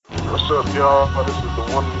up, y'all? This is the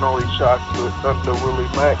one and only Chocolate Thunder Willie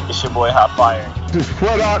Mack. It's your boy Hot Fire. This is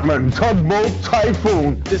Fred Ottman, Tugboat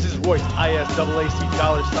Typhoon. This is Royce, ISAAC $.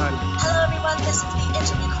 Hello everyone, this is the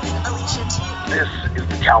interview queen Alicia T. This is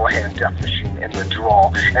the Callahan Death Machine and the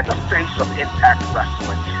Draw and the face of Impact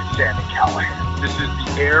Wrestling, Sami Callihan. This is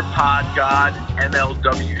the AirPod God,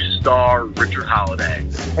 MLW star, Richard Holiday.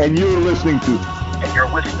 And you're listening to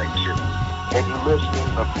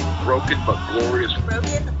Broken but Glorious.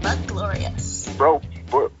 Broken but glorious. Broken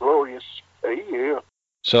but glorious. Hey, yeah.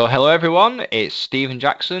 So hello everyone, it's Stephen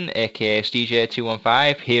Jackson, aka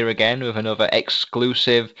STJ215, here again with another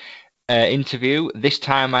exclusive interview. This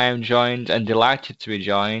time I am joined and delighted to be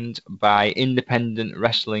joined by independent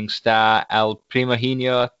wrestling star El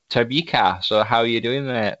Primogenio Tabica. So how are you doing,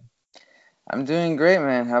 mate? I'm doing great,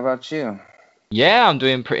 man. How about you? Yeah, I'm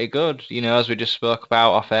doing pretty good. You know, as we just spoke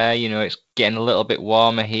about off air, you know, it's getting a little bit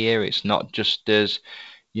warmer here. It's not just as,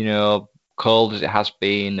 you know, cold as it has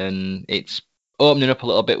been, and it's opening up a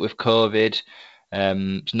little bit with COVID.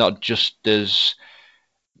 It's not just as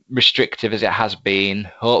restrictive as it has been.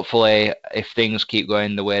 Hopefully, if things keep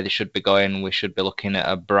going the way they should be going, we should be looking at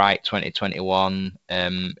a bright 2021.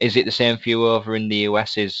 Is it the same for you over in the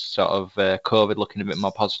US? Is sort of COVID looking a bit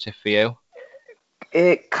more positive for you?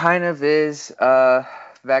 It kind of is.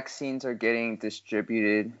 Vaccines are getting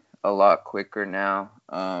distributed a lot quicker now.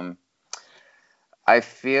 I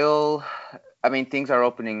mean, things are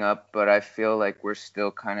opening up, but I feel like we're still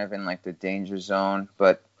kind of in like the danger zone.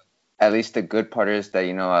 But at least the good part is that,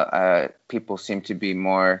 you know, people seem to be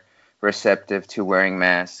more receptive to wearing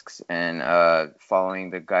masks and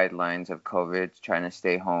following the guidelines of COVID, trying to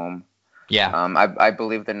stay home. Yeah. I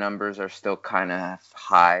believe the numbers are still kind of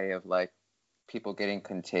high of like people getting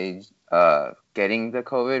getting the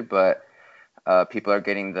COVID, but people are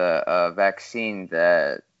getting the vaccine.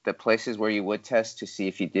 That the places where you would test to see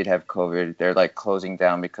if you did have COVID, they're like closing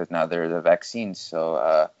down because now there are the vaccines.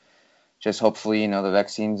 So just hopefully, you know, the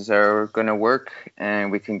vaccines are going to work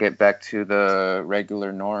and we can get back to the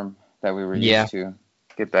regular norm that we were used to.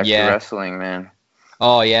 Get back to wrestling, man.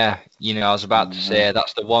 Oh, yeah. You know, I was about to say,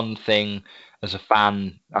 that's the one thing as a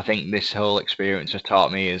fan, I think this whole experience has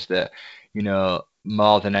taught me is that, you know,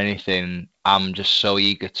 more than anything, I'm just so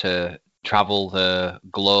eager to travel the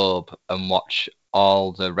globe and watch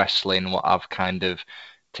all the wrestling, what I've kind of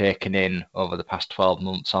taken in over the past 12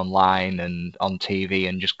 months online and on TV,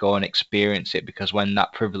 and just go and experience it, because when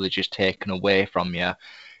that privilege is taken away from you,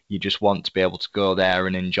 you just want to be able to go there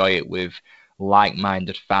and enjoy it with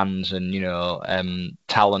like-minded fans and, you know,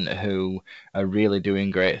 talent who are really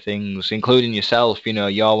doing great things, including yourself. You know,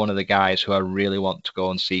 you're one of the guys who I really want to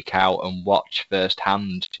go and seek out and watch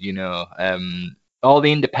firsthand. You know, all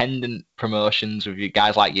the independent promotions with you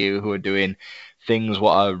guys like you who are doing things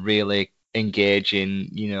what are really engaging,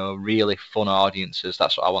 you know, really fun audiences.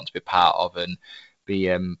 That's what I want to be part of and be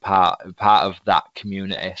part of that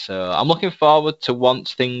community. So I'm looking forward to,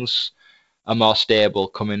 once things are more stable,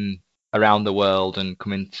 coming around the world and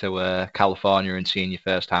coming to California and seeing you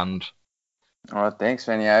firsthand. Oh, thanks,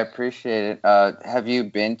 man. Yeah, I appreciate it. Have you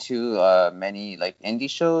been to many like indie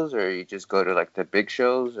shows, or you just go to like the big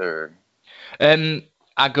shows, or?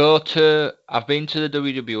 I've been to the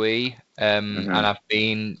WWE, and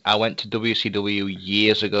I went to WCW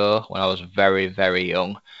years ago when I was very, very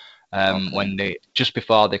young. When just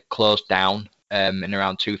before they closed down, in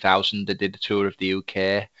around 2000, they did a tour of the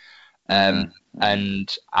UK.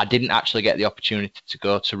 And I didn't actually get the opportunity to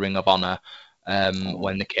go to Ring of Honor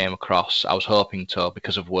when they came across. I was hoping to,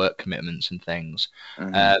 because of work commitments and things.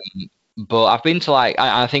 But I've been to, like,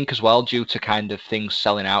 I think as well, due to kind of things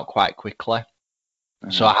selling out quite quickly.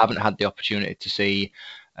 So I haven't had the opportunity to see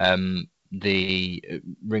the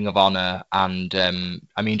Ring of Honor, and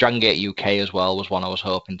I mean, Dragon Gate UK as well was one I was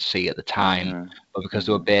hoping to see at the time, but because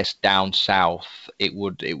they were based down south, it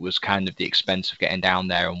was kind of the expense of getting down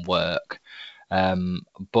there and work.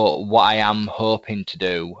 But what I am hoping to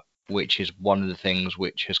do, which is one of the things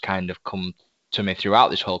which has kind of come to me throughout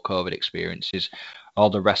this whole COVID experience, is all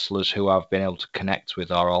the wrestlers who I've been able to connect with,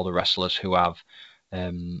 or all the wrestlers who I've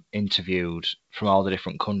interviewed from all the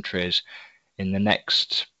different countries in the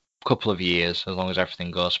next couple of years, as long as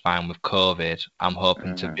everything goes fine with COVID. I'm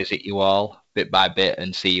hoping to visit you all bit by bit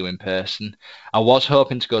and see you in person. I was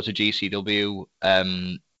hoping to go to GCW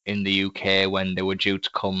in the UK when they were due to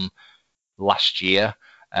come last year,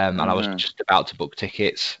 and I was just about to book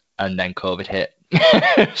tickets, and then COVID hit.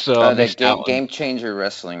 So Game Changer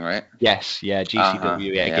Wrestling, right? Yes, yeah,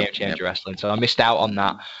 GCW, Game Changer Wrestling. So I missed out on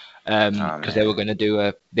that because they were going to do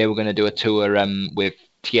a tour with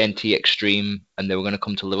TNT Extreme, and they were going to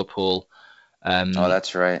come to Liverpool Oh,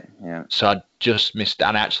 that's right. Yeah. So I just missed,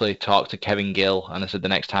 and I actually talked to Kevin Gill, and I said the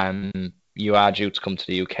next time you are due to come to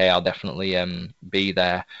the UK, I'll definitely be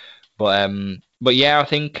there. But yeah, I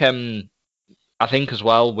think as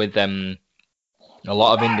well with a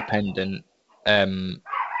lot of independent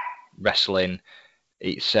wrestling,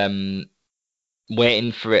 it's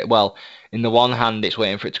waiting for it. Well, in the one hand, it's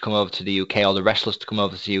waiting for it to come over to the UK or the wrestlers to come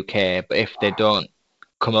over to the UK. But if they don't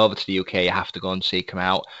come over to the UK, you have to go and seek them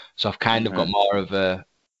out. So I've kind of got more of a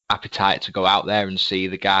appetite to go out there and see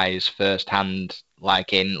the guys firsthand,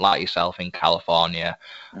 like yourself in California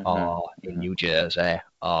or in New Jersey,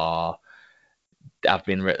 or I've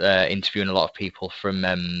been interviewing a lot of people from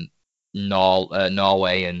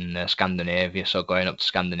Norway and Scandinavia, so going up to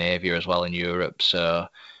Scandinavia as well in Europe. So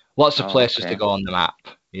lots of places to go on the map.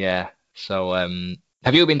 Yeah. So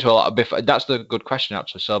have you been to a lot of before? That's the good question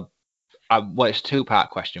actually. So well, it's a two-part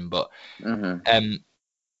question, but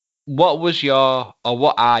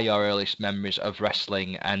what are your earliest memories of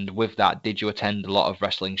wrestling? And with that, did you attend a lot of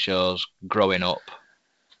wrestling shows growing up?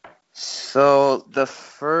 So the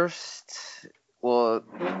first, well,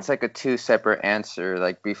 it's like a two separate answer.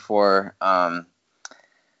 Like before, I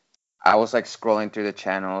was like scrolling through the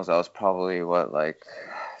channels. I was probably like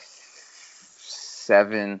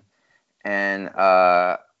 7, and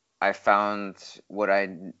I found what I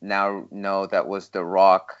now know that was The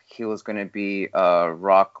Rock. He was going to be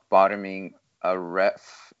rock bottoming a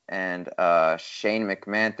ref and Shane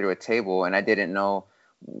McMahon through a table, and I didn't know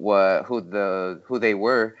who they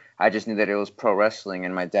were. I just knew that it was pro wrestling,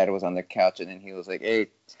 and my dad was on the couch, and then he was like, "Hey,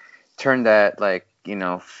 turn that like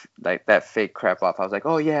that fake crap off." I was like,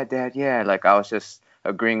 "Oh yeah, Dad, yeah." Like I was just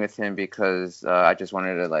agreeing with him because I just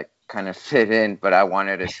wanted to like kind of fit in, but I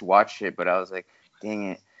wanted to watch it, but I was like, "Dang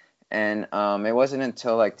it." And it wasn't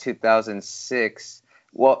until like 2006.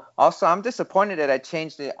 Well, also I'm disappointed that I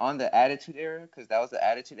changed it on the Attitude Era, because that was the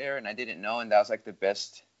Attitude Era, and I didn't know, and that was like the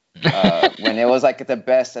best. When it was like the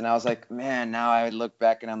best, and I was like, man, now I look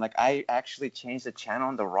back and I'm like, I actually changed the channel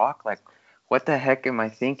on The Rock. Like, what the heck am I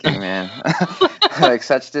thinking, man? Like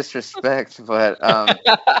such disrespect. But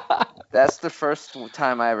that's the first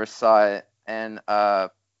time I ever saw it, and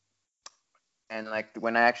like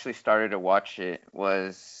when I actually started to watch it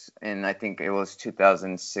was in, I think it was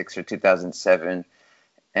 2006 or 2007,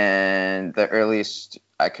 and the earliest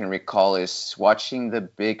I can recall is watching the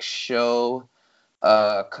Big Show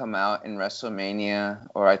come out in WrestleMania,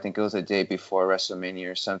 or I think it was a day before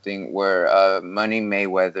WrestleMania or something, where Money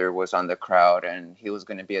Mayweather was on the crowd and he was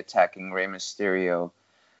going to be attacking Rey Mysterio.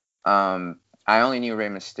 I only knew Rey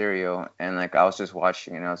Mysterio, and like I was just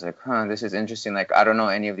watching and I was like, this is interesting. Like I don't know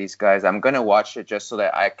any of these guys. I'm going to watch it just so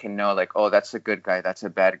that I can know like, oh, that's a good guy, that's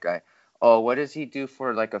a bad guy. Oh, what does he do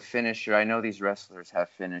for like a finisher? I know these wrestlers have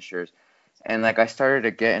finishers. And like I started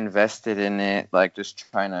to get invested in it, like just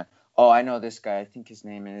trying to, oh, I know this guy. I think his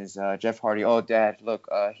name is Jeff Hardy. Oh, Dad, look,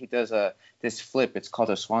 he does this flip. It's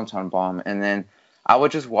called a Swanton Bomb. And then I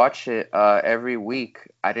would just watch it every week.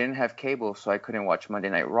 I didn't have cable, so I couldn't watch Monday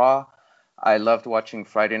Night Raw. I loved watching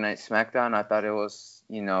Friday Night SmackDown. I thought it was,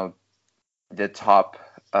 the top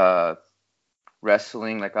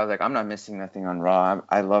wrestling. Like I was like, I'm not missing nothing on Raw.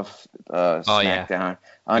 I love SmackDown. Yeah.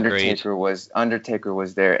 Undertaker was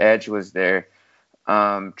there. Edge was there.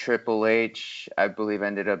 Triple H, I believe,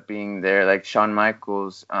 ended up being there, like Shawn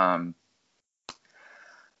Michaels. But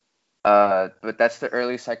that's the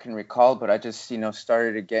earliest I can recall. But I just,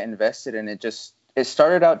 started to get invested, and it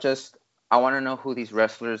started out just, I want to know who these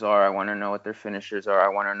wrestlers are. I want to know what their finishers are. I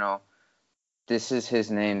want to know, this is his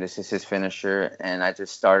name, this is his finisher. And I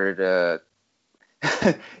just started to,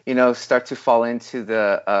 start to fall into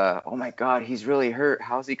the, oh my God, he's really hurt.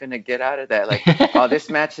 How's he going to get out of that? Like, oh, this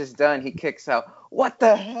match is done. He kicks out. What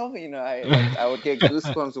the hell? I would get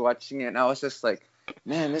goosebumps watching it. And I was just like,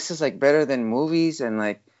 man, this is like better than movies and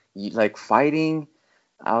like fighting.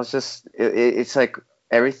 I was just, it's like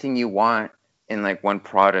everything you want in like one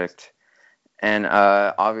product. And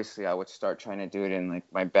obviously I would start trying to do it in like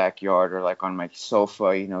my backyard or like on my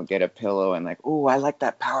sofa, get a pillow and like, oh, I like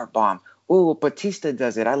that power bomb. Oh, Batista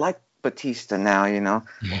does it. I like Batista now,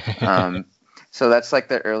 So that's like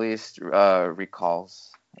the earliest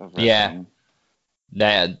recalls of wrestling.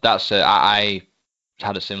 Yeah, that's I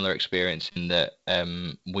had a similar experience in that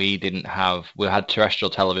we had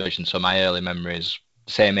terrestrial television, so my early memories,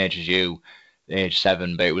 same age as you, age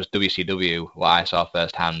 7, but it was WCW what I saw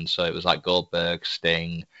firsthand. So it was like Goldberg,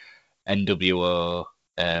 Sting, NWO,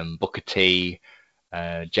 Booker T,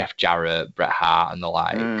 Jeff Jarrett, Bret Hart, and the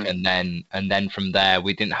like. And then from there,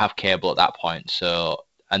 we didn't have cable at that point. So,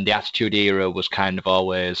 and the Attitude Era was kind of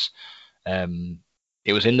always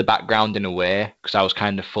it was in the background in a way because I was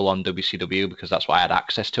kind of full on WCW because that's what I had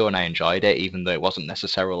access to and I enjoyed it, even though it wasn't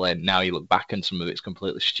necessarily. Now you look back and some of it's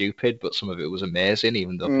completely stupid, but some of it was amazing,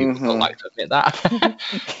 even though people don't like to admit that. But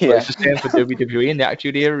it's the same for WWE in the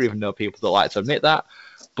Attitude Era, even though people don't like to admit that.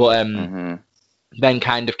 But then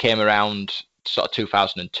kind of came around sort of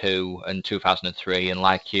 2002 and 2003, and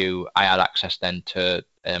like you, I had access then to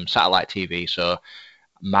satellite TV, so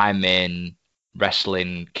my main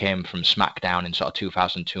wrestling came from SmackDown in sort of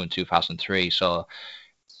 2002 and 2003. So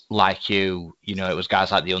like you know, it was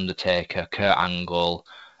guys like The Undertaker, Kurt Angle,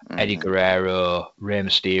 Eddie Guerrero, Rey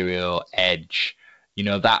Mysterio, Edge, you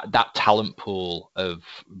know, that talent pool of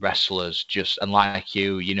wrestlers just, and like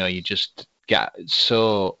you know, you just get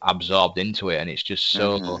so absorbed into it and it's just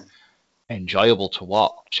so enjoyable to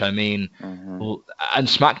watch. I mean, and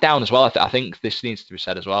SmackDown as well, I think this needs to be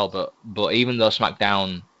said as well, but even though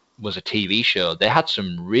SmackDown was a TV show, they had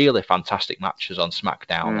some really fantastic matches on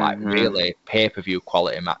SmackDown, like really pay-per-view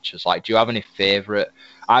quality matches. Like, do you have any favourite?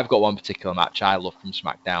 I've got one particular match I love from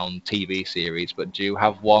SmackDown TV series, but do you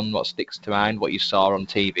have one what sticks to mind, what you saw on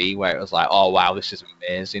TV where it was like, oh wow, this is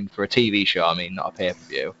amazing for a TV show, I mean, not a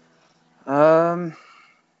pay-per-view? I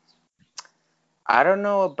don't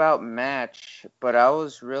know about match, but I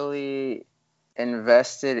was really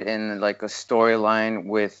invested in like a storyline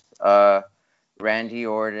with Randy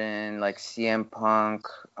Orton, like CM Punk,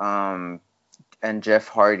 and Jeff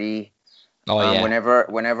Hardy. Oh yeah.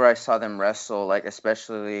 Whenever I saw them wrestle, like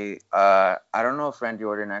especially, I don't know if Randy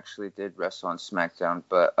Orton actually did wrestle on SmackDown,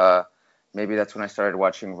 but maybe that's when I started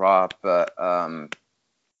watching Raw. But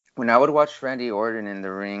when I would watch Randy Orton in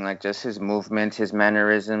the ring, like just his movement, his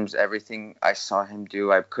mannerisms, everything I saw him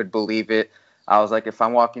do, I could believe it. I was like, if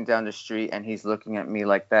I'm walking down the street and he's looking at me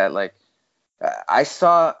like that, like I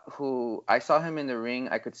saw him in the ring,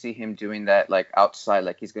 I could see him doing that like outside,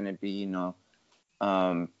 like he's gonna be, you know,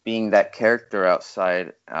 being that character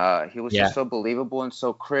outside. He was just so believable and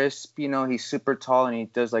so crisp, you know. He's super tall and he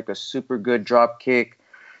does like a super good drop kick.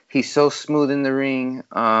 He's so smooth in the ring.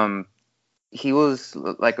 He was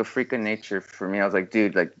like a freak of nature for me. I was like,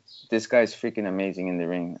 dude, like this guy's freaking amazing in the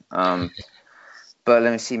ring. But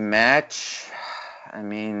let me see, match. I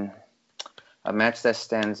mean, a match that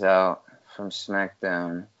stands out from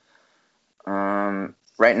SmackDown.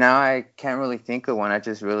 Right now, I can't really think of one.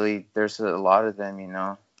 There's a lot of them, you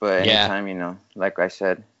know. But anytime, you know, like I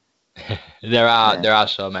said, there are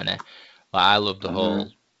so many. Like I love the whole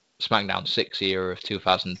SmackDown 6 era of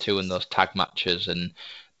 2002 and those tag matches, and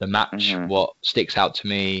the match what sticks out to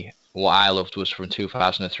me, what I loved was from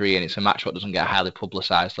 2003, and it's a match what doesn't get highly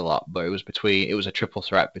publicized a lot, but it was a triple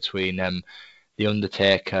threat between The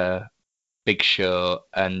Undertaker, Big Show,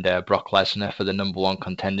 and Brock Lesnar for the #1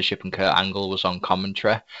 contendership, and Kurt Angle was on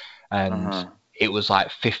commentary, and it was like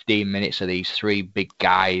 15 minutes of these three big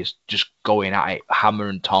guys just going at it, hammer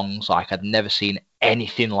and tongs, like I'd never seen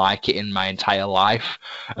anything like it in my entire life.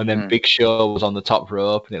 And then Big Show was on the top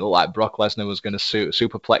rope, and it looked like Brock Lesnar was going to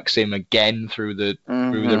superplex him again through the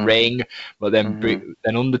ring, but then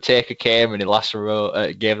Undertaker came and he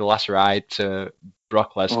gave the last ride to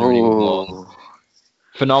Brock Lesnar, and he won.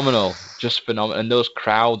 Phenomenal, just phenomenal. And those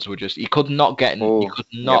crowds were just, you could not get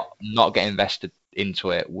invested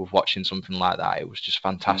into it with watching something like that. It was just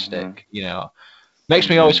fantastic, you know. Makes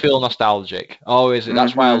me always feel nostalgic. Always,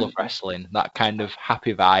 that's why I love wrestling. That kind of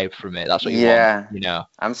happy vibe from it. That's what you want, you know.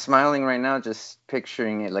 I'm smiling right now just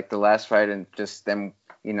picturing it, like the last ride and just them,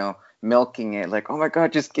 you know, milking it. Like, oh my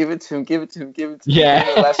God, just give it to him, give it to him, give it to him. Yeah.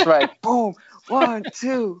 You know, last ride, boom, 1,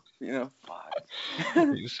 2, you know,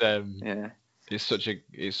 5. It's such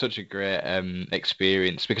a great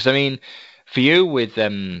experience, because I mean, for you with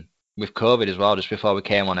COVID as well, just before we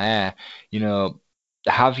came on air, you know,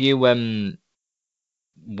 have you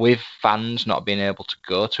with fans not being able to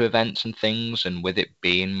go to events and things, and with it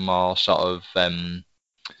being more sort of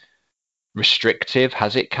restrictive,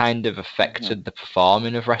 has it kind of affected the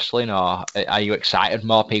performing of wrestling, or are you excited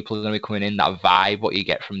more people are going to be coming in, that vibe, what you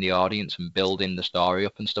get from the audience and building the story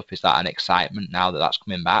up and stuff? Is that an excitement now that that's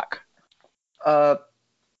coming back?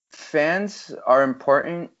 Fans are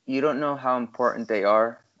important. You don't know how important they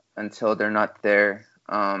are until they're not there.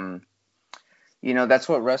 You know, that's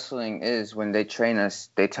what wrestling is. When they train us,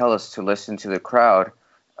 they tell us to listen to the crowd.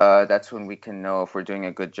 That's when we can know if we're doing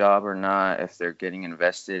a good job or not, if they're getting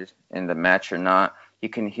invested in the match or not. You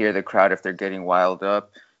can hear the crowd if they're getting wild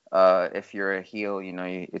up. If you're a heel, you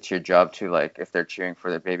know, it's your job to, like, if they're cheering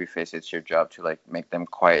for the babyface, it's your job to, like, make them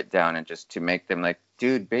quiet down and just to make them, like,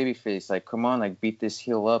 dude, babyface, like, come on, like, beat this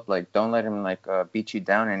heel up. Like, don't let him, like, beat you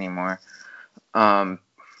down anymore.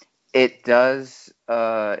 It does,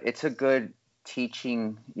 it's a good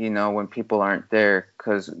teaching, when people aren't there,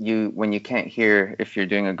 because when you can't hear if you're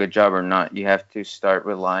doing a good job or not, you have to start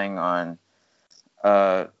relying on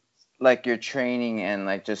like your training, and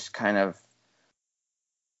like just kind of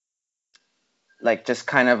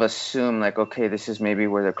assume like, okay, this is maybe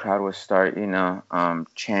where the crowd will start,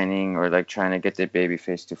 chanting or like trying to get the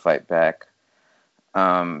babyface to fight back.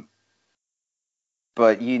 But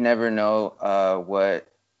you never know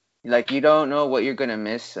you don't know what you're gonna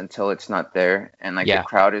miss until it's not there, and like the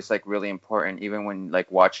crowd is like really important. Even when like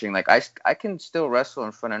watching, like I can still wrestle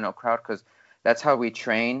in front of no crowd because that's how we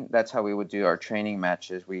train. That's how we would do our training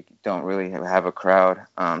matches. We don't really have a crowd,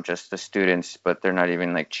 just the students, but they're not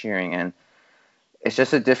even like cheering, and it's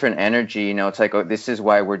just a different energy. It's like, oh, this is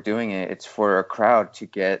why we're doing it. It's for a crowd to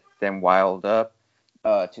get them wild up,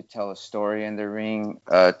 to tell a story in the ring,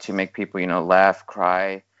 to make people laugh,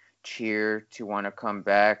 cry, cheer, to want to come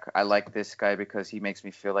back. I like this guy because he makes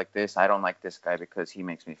me feel like this. I don't like this guy because he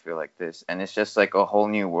makes me feel like this. And it's just like a whole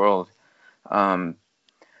new world.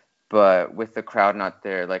 But with the crowd not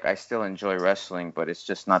there, like I still enjoy wrestling, but it's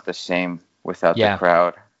just not the same without the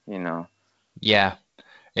crowd, Yeah.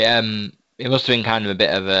 It must have been kind of a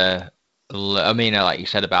bit of like you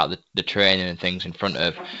said about the training and things in front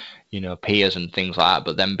of, peers and things like that,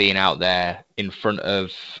 but then being out there in front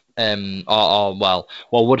of,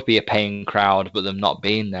 what would be a paying crowd, but them not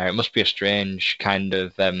being there, it must be a strange kind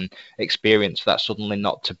of experience for that suddenly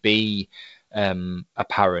not to be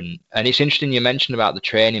apparent. And it's interesting you mentioned about the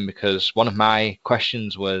training, because one of my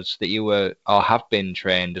questions was that you were or have been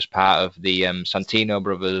trained as part of the Santino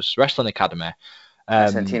Brothers Wrestling Academy.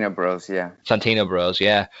 Santino Bros, yeah. Santino Bros,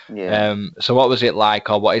 yeah. So what was it like,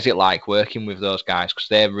 or what is it like working with those guys? Because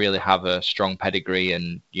they really have a strong pedigree,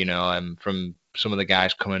 and from some of the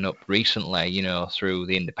guys coming up recently, through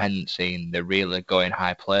the independent scene, they're really going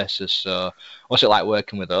high places. So what's it like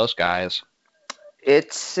working with those guys?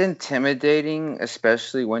 It's intimidating,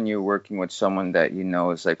 especially when you're working with someone that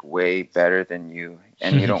is like way better than you,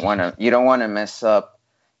 and you don't want to mess up.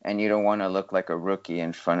 And you don't want to look like a rookie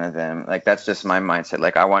in front of them. Like, that's just my mindset.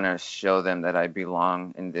 Like, I want to show them that I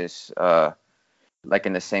belong in this, like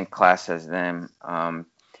in the same class as them.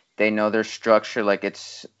 They know their structure, like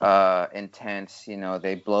it's intense.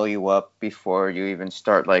 They blow you up before you even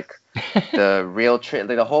start. Like the real like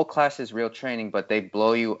the whole class is real training, but they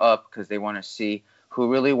blow you up because they want to see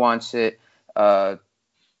who really wants it.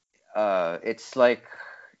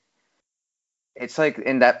 It's like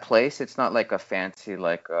in that place, it's not like a fancy,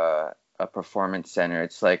 like a performance center.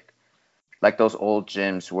 It's like those old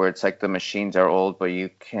gyms where it's like the machines are old, but you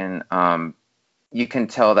can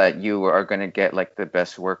tell that you are going to get like the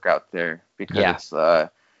best workout there, because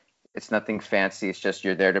it's nothing fancy. It's just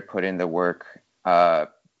you're there to put in the work. And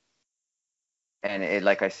it,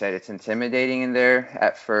 like I said, it's intimidating in there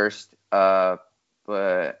at first, but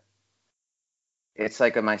it's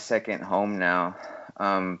like my second home now.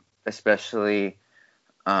 Especially,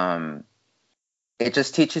 it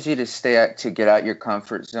just teaches you to get out your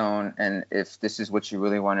comfort zone. And if this is what you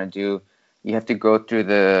really want to do, you have to go through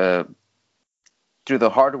the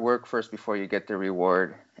hard work first before you get the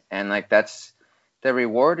reward. And like the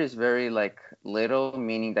reward is very like little,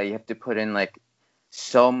 meaning that you have to put in like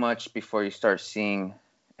so much before you start seeing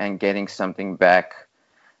and getting something back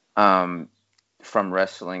from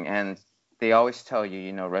wrestling. And they always tell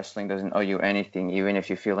you, wrestling doesn't owe you anything, even if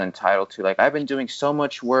you feel entitled to. Like, I've been doing so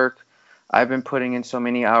much work. I've been putting in so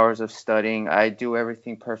many hours of studying. I do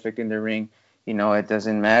everything perfect in the ring. It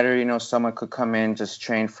doesn't matter. Someone could come in, just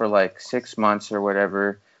train for like 6 months or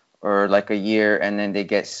whatever, or like a year, and then they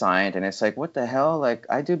get signed. And it's like, what the hell? Like,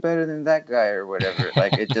 I do better than that guy or whatever.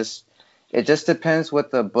 Like, it just depends what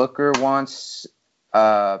the booker wants.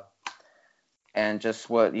 And just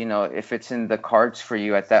what, if it's in the cards for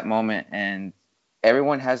you at that moment. And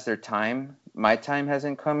everyone has their time. My time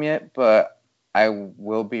hasn't come yet, but I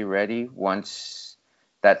will be ready once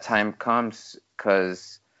that time comes,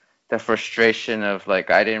 because the frustration of like,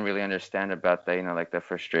 I didn't really understand about that, like the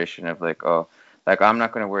frustration of like, oh, like I'm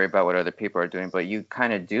not going to worry about what other people are doing, but you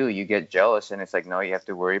kind of do. You get jealous, and it's like, no, you have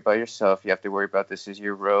to worry about yourself. You have to worry about, this is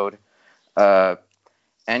your road.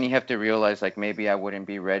 And you have to realize, like, maybe I wouldn't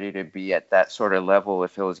be ready to be at that sort of level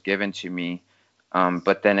if it was given to me.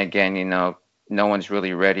 But then again, no one's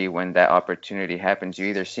really ready when that opportunity happens. You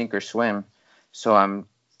either sink or swim. So I'm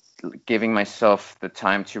giving myself the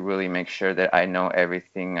time to really make sure that I know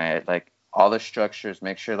everything. I like all the structures,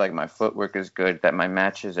 make sure like my footwork is good, that my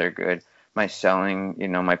matches are good, my selling,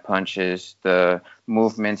 my punches, the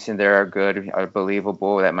movements in there are good, are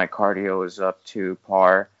believable, that my cardio is up to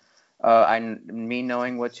par. Me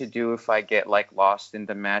knowing what to do if I get like lost in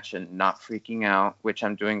the match and not freaking out, which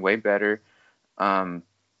I'm doing way better.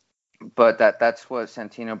 But that's what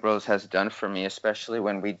Santino Bros has done for me, especially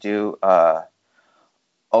when we do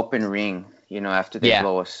open ring. After they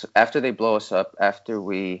blow us up, after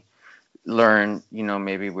we learn,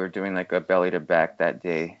 maybe we're doing like a belly to back that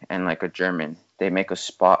day and like a German. They make a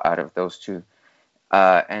spot out of those two,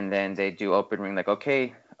 and then they do open ring. Like,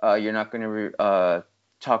 okay, you're not going to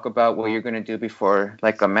talk about what you're going to do before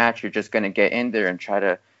like a match. You're just going to get in there and try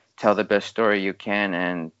to tell the best story you can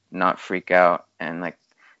and not freak out. And like,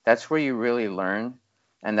 that's where you really learn,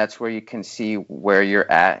 and that's where you can see where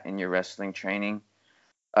you're at in your wrestling training.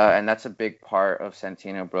 And that's a big part of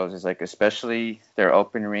Santino Bros, is like, especially their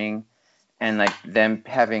open ring and like them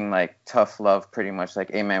having like tough love, pretty much like,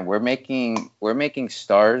 hey man, we're making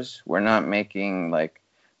stars. We're not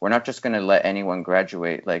just going to let anyone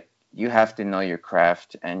graduate. Like, you have to know your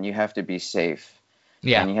craft and you have to be safe.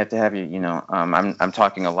 Yeah. And you have to have your, I'm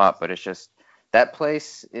talking a lot, but it's just, that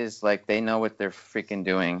place is like, they know what they're freaking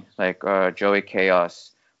doing. Like Joey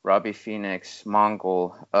Chaos, Robbie Phoenix,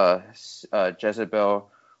 Mongol, Jezebel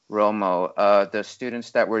Romo, the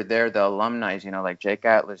students that were there, the alumni, like Jake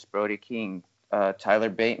Atlas, Brody King, Tyler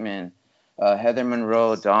Bateman, Heather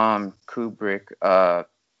Monroe, Dom, Kubrick,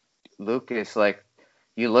 Lucas. Like,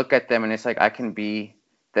 you look at them and it's like, I can be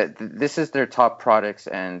that. This is their top products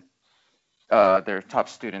and their top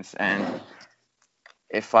students. And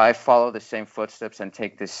if I follow the same footsteps and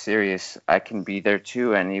take this serious, I can be there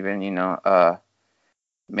too. And even,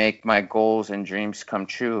 make my goals and dreams come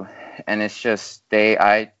true. And it's just,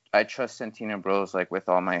 I trust Santino Bros like with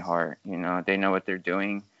all my heart. They know what they're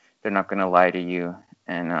doing. They're not going to lie to you.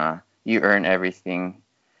 And you earn everything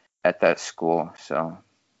at that school. So.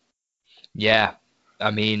 Yeah.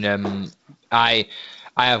 I mean, I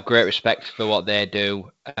have great respect for what they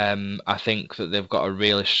do. I think that they've got a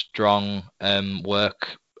really strong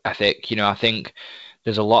work ethic. I think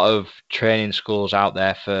there's a lot of training schools out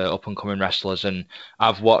there for up-and-coming wrestlers, and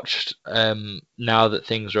I've watched, now that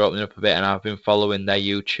things are opening up a bit, and I've been following their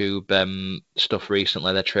YouTube stuff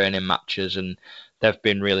recently, their training matches, and they've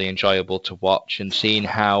been really enjoyable to watch, and seeing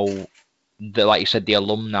how, like you said, the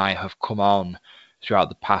alumni have come on throughout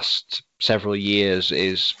the past several years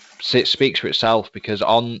it speaks for itself, because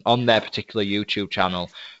on their particular YouTube channel,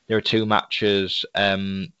 there are two matches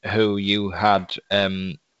who you had...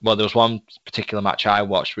 well, there was one particular match I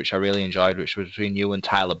watched, which I really enjoyed, which was between you and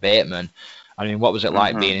Tyler Bateman. I mean, what was it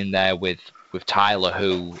like being in there with Tyler,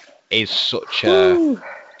 who is such a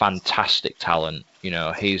fantastic talent?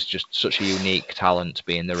 He's just such a unique talent to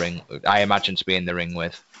be in the ring. I imagine to be in the ring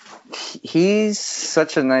with. He's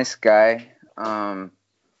such a nice guy.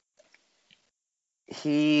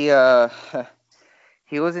 He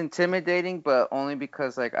was intimidating, but only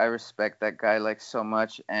because like I respect that guy like so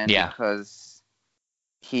much, and because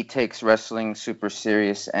he takes wrestling super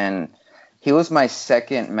serious. And he was my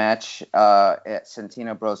second match at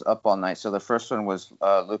Santino Bros Up All Night. So the first one was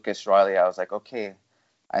Lucas Riley. I was like, okay,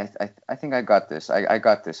 I think I got this. I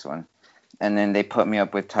got this one. And then they put me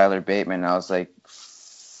up with Tyler Bateman. I was like,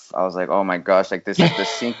 oh my gosh, like this is the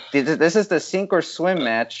sink. This is the sink or swim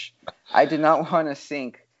match. I did not want to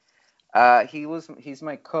sink. He's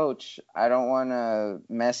my coach. I don't want to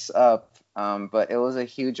mess up. But it was a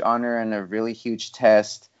huge honor and a really huge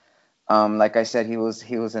test. Like I said, he was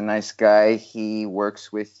a nice guy. He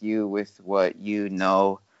works with you with what you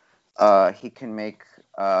know. He can make,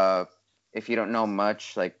 if you don't know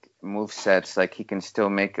much, like move sets, like he can still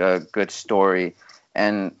make a good story.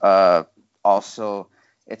 And also,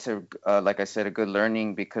 it's like I said, a good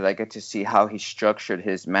learning, because I get to see how he structured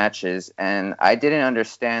his matches. And I didn't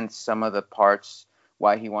understand some of the parts,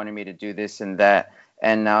 why he wanted me to do this and that.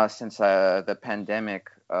 And now, since the pandemic,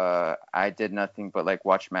 I did nothing but like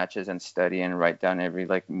watch matches and study and write down every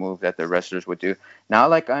like move that the wrestlers would do. Now,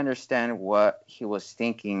 like, I understand what he was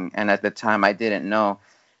thinking, and at the time I didn't know.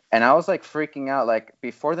 And I was like freaking out. Like,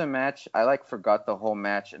 before the match, I like forgot the whole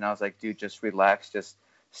match, and I was like, dude, just relax, just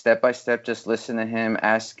step by step, just listen to him,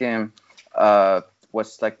 ask him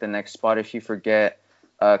what's like the next spot if you forget,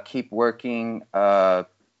 keep working.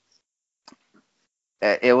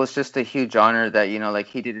 It was just a huge honor that, like,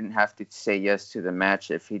 he didn't have to say yes to the match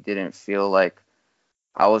if he didn't feel like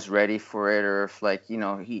I was ready for it, or if, like,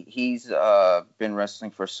 he's been wrestling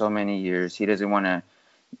for so many years. He doesn't want to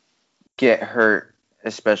get hurt,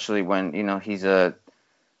 especially when, he's a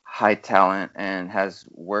high talent and has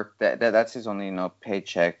worked that's his only,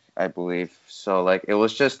 paycheck, I believe. So, like, it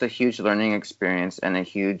was just a huge learning experience and a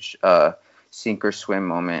huge sink or swim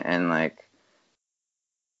moment. And, like,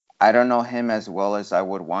 I don't know him as well as I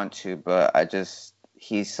would want to, but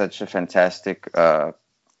he's such a fantastic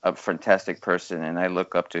person, and I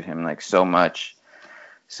look up to him like so much.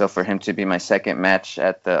 So for him to be my second match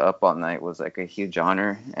at the Up All Night was like a huge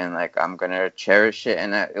honor, and like I'm gonna cherish it.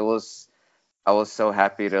 And I was so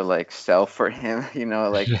happy to like sell for him, you know,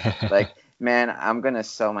 like man, I'm gonna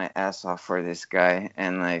sell my ass off for this guy,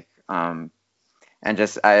 and like and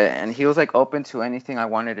he was like open to anything I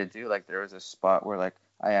wanted to do. Like there was a spot where like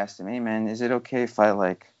I asked him, hey man, is it okay if I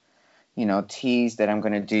like, you know, tease that I'm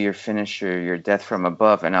going to do your finisher, your death from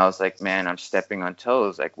above? And I was like, man, I'm stepping on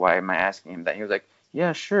toes. Like, why am I asking him that? He was like,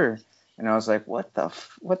 yeah, sure. And I was like, what the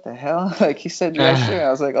hell? Like, he said, yeah, sure. I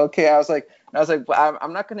was like, okay. I was like, well,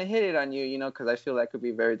 I'm not going to hit it on you, you know, because I feel that could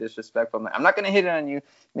be very disrespectful. I'm not going to hit it on you.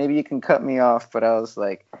 Maybe you can cut me off. But I was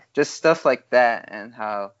like, just stuff like that, and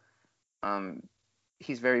how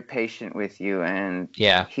he's very patient with you, and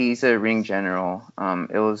he's a ring general.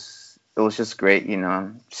 It was just great, you know.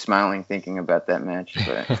 I'm smiling thinking about that match,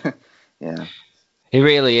 but yeah. He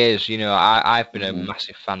really is. You know, I've been a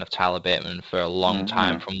massive fan of Tyler Bateman for a long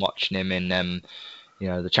time, from watching him in, you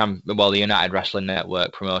know, the United Wrestling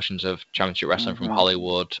Network promotions of Championship Wrestling from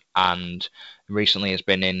Hollywood, and recently has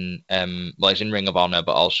been in, he's in Ring of Honor,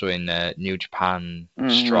 but also in New Japan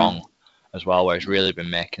Strong as well, where he's really been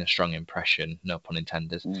making a strong impression, no pun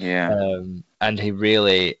intended. Yeah. And he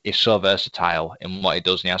really is so versatile in what he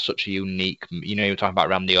does, and he has such a unique, you know, you were talking about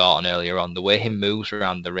Randy Orton earlier on, the way he moves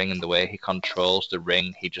around the ring and the way he controls the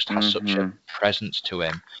ring, he just has such a presence to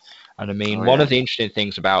him. And I mean, one of the interesting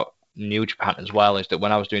things about New Japan as well is that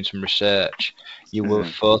when I was doing some research, you will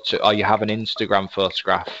you have an Instagram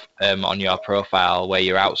photograph on your profile where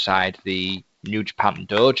you're outside the New Japan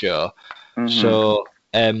dojo. So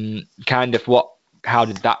kind of how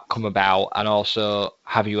did that come about, and also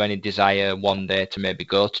have you any desire one day to maybe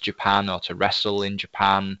go to Japan or to wrestle in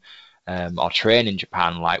Japan, or train in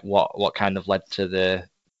Japan? Like what kind of led to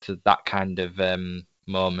that kind of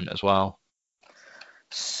moment as well?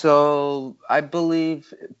 So I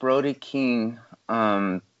believe Brody King,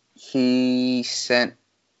 he sent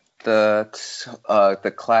the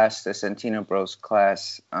class, the Santino Bros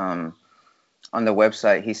class, on the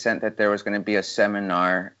website. He sent that there was going to be a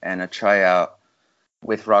seminar and a tryout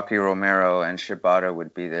with Rocky Romero, and Shibata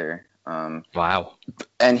would be there. Wow.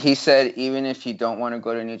 And he said, even if you don't want to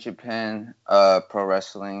go to New Japan Pro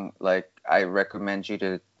Wrestling, like, I recommend you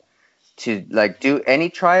to like do any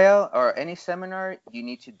tryout or any seminar. You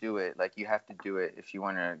need to do it. Like, you have to do it if you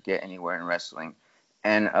want to get anywhere in wrestling.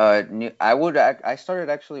 And I started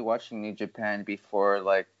actually watching New Japan before,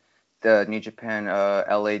 like, the New Japan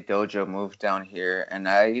LA dojo moved down here, and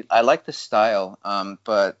I like the style,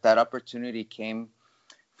 but that opportunity came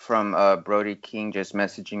from Brody King just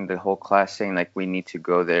messaging the whole class saying, like, we need to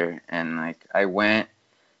go there. And like, I went.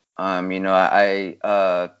 You know,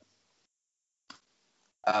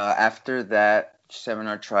 after that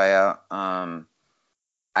seminar tryout, I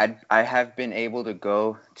have been able to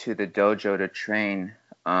go to the dojo to train.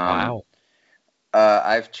 Wow.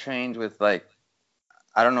 I've trained with, like,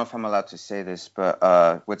 I don't know if I'm allowed to say this,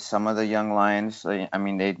 but with some of the young lions, I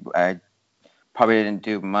mean, I probably didn't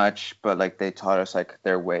do much, but like, they taught us like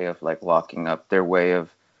their way of like locking up, their way of,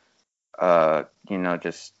 you know,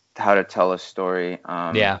 just how to tell a story.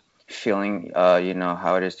 Feeling, you know,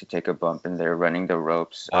 how it is to take a bump in there, running the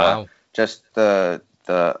ropes. Wow. Just the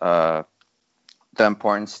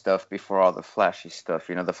important stuff before all the flashy stuff.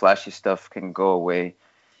 You know, the flashy stuff can go away.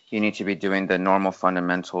 You need to be doing the normal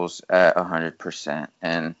fundamentals at 100%.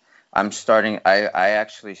 And I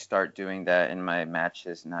actually start doing that in my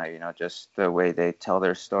matches now, you know, just the way they tell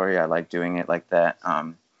their story. I like doing it like that.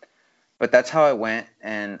 But that's how I went.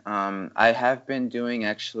 And I have been doing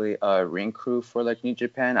actually a ring crew for like New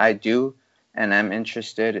Japan. I do, and I'm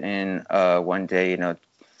interested in one day, you know,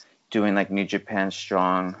 doing like New Japan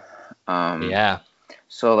Strong.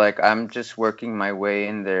 So like, I'm just working my way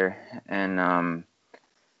in there, and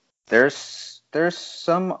there's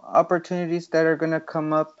some opportunities that are gonna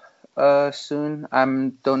come up soon.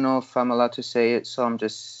 Don't know if I'm allowed to say it, so I'm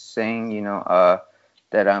just saying, you know,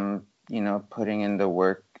 that I'm, you know, putting in the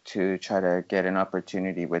work to try to get an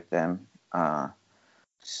opportunity with them.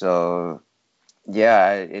 So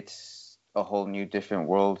yeah, it's a whole new different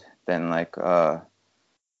world than like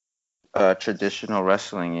traditional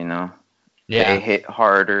wrestling, you know. They hit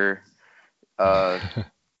harder.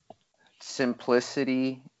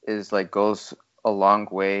 Simplicity is like goes a long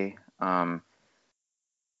way.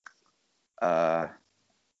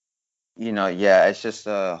 You know, yeah, it's just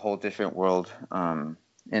a whole different world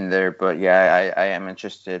in there. But yeah, I am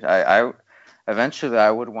interested. I eventually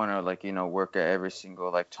I would want to, like, you know, work at every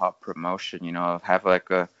single like top promotion, you know, have like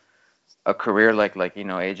a career like, you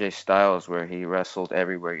know, AJ Styles, where he wrestled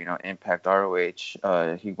everywhere, you know, Impact,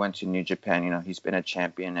 ROH, he went to New Japan, you know, he's been a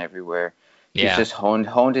champion everywhere. He's just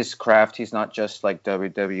honed his craft. He's not just like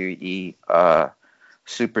WWE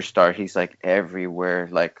superstar. He's like everywhere.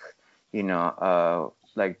 Like, you know,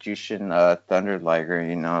 like Jushin Thunder Liger,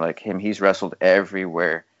 you know, like him. He's wrestled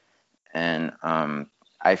everywhere, and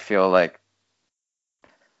I feel like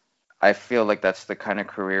that's the kind of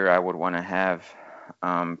career I would want to have.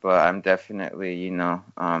 But I'm definitely, you know,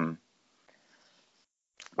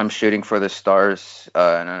 I'm shooting for the stars,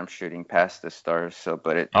 and I'm shooting past the stars. So,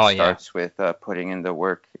 but it starts with putting in the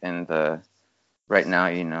work and right now,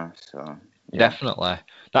 you know. So yeah. Definitely,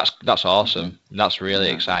 that's awesome. That's really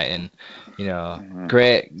exciting. You know,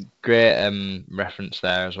 great reference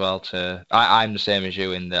there as well. I'm the same as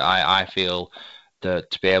you in that I feel that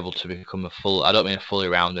to be able to become I don't mean a fully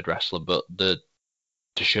rounded wrestler, but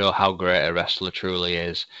to show how great a wrestler truly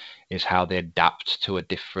is how they adapt to a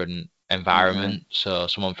different environment. So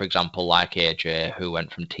someone, for example, like AJ, who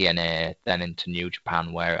went from TNA then into New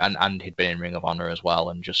Japan, and he'd been in Ring of Honor as well,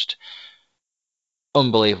 and just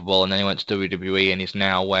unbelievable. And then he went to WWE, and he's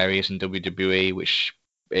now where he is in WWE, which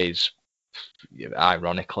is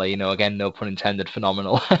ironically, you know, again, no pun intended,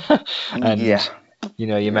 phenomenal. And you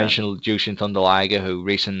know, you mentioned Jushin Thunder Liger, who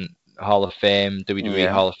recent Hall of Fame, WWE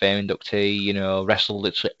Hall of Fame inductee, you know, wrestled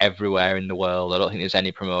literally everywhere in the world. I don't think there's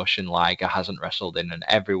any promotion Liger hasn't wrestled in, and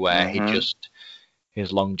everywhere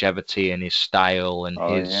his longevity and his style and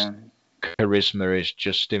his charisma is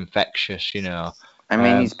just infectious, you know. I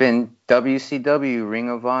mean, he's been WCW, Ring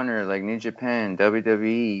of Honor, like New Japan,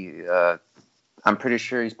 WWE. I'm pretty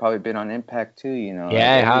sure he's probably been on Impact too, you know.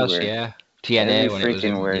 Yeah, like he has, yeah. TNA when it was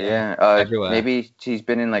everywhere. Maybe he's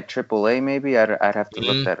been in like AAA. Maybe I'd have to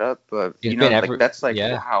look that up. But he's you know, like that's like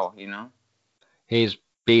wow, you know. He's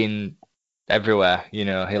been everywhere, you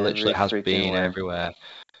know. He literally has been everywhere,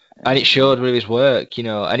 and it showed with his work, you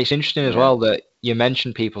know. And it's interesting as well that you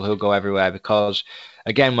mentioned people who go everywhere because,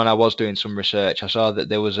 again, when I was doing some research, I saw that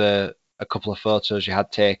there was a couple of photos you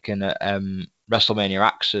had taken at WrestleMania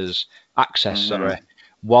Access. Sorry.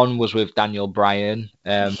 One was with Daniel Bryan,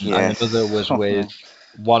 and another was with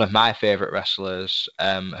one of my favourite wrestlers,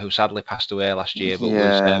 who sadly passed away last year, but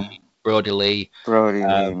was Brody Lee. Brody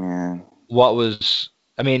Lee, man. What was?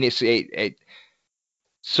 I mean, it's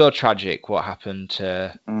so tragic what happened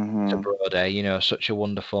to Brody. You know, such a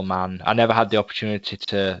wonderful man. I never had the opportunity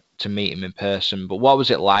to meet him in person, but what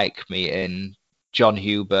was it like meeting John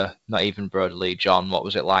Huber? Not even Brody Lee, John. What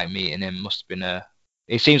was it like meeting him? Must have been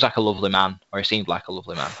He seems like a lovely man, or he seemed like a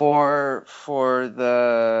lovely man. For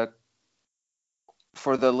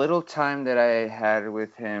the little time that I had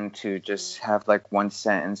with him to just have like one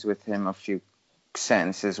sentence with him, a few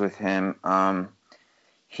sentences with him,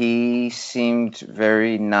 he seemed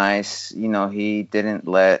very nice. You know, he didn't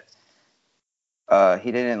let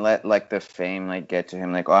like the fame like get to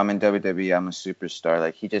him. Like, oh, I'm in WWE, I'm a superstar.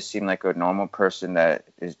 Like, he just seemed like a normal person that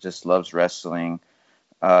just loves wrestling.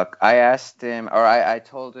 I asked him, or I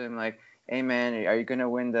told him, like, hey, man, are you going to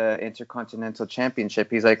win the Intercontinental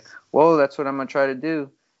Championship? He's like, whoa, that's what I'm going to try to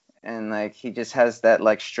do. And, like, he just has that,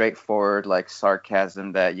 like, straightforward, like,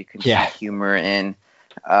 sarcasm that you can see humor in.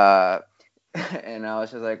 And I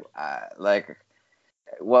was just like,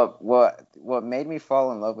 what made me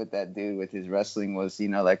fall in love with that dude with his wrestling was, you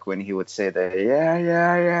know, like when he would say that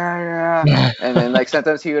yeah, and then like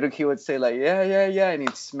sometimes he would say like yeah, and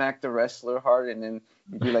he'd smack the wrestler hard, and then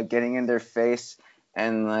he'd be like getting in their face,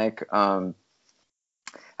 and like I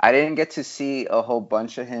didn't get to see a whole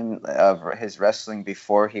bunch of his wrestling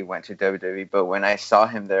before he went to WWE, but when I saw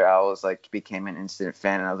him there, I was like became an instant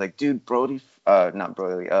fan, and I was like, dude, not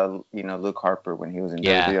Brody, you know, Luke Harper when he was in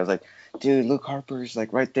WWE, I was like, dude, Luke Harper is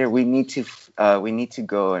like right there. We need to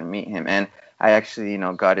go and meet him. And I actually, you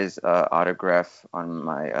know, got his autograph on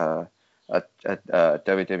my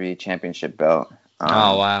WWE Championship belt.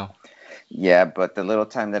 Oh wow! Yeah, but the little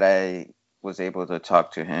time that I was able to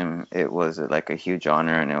talk to him, it was like a huge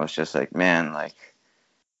honor, and it was just like, man, like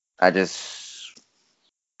I just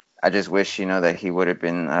wish, you know, that he would have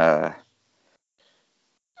been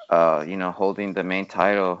you know, holding the main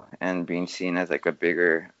title and being seen as like a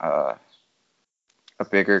bigger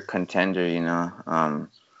contender, you know.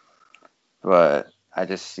 But I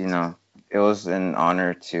just, you know, it was an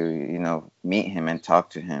honor to, you know, meet him and talk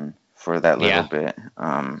to him for that little bit.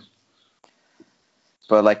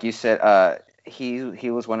 But like you said, he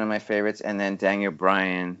was one of my favorites, and then Daniel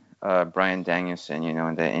Bryan, Bryan Danielson, you know,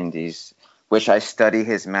 in the Indies, which I study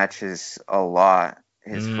his matches a lot,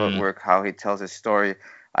 his footwork, how he tells his story.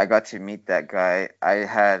 I got to meet that guy. I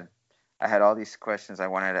had all these questions I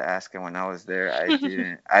wanted to ask him when I was there.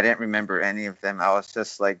 I didn't remember any of them. I was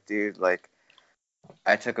just like, dude, like,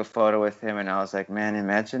 I took a photo with him, and I was like, man,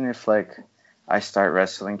 imagine if like I start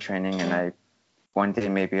wrestling training and I one day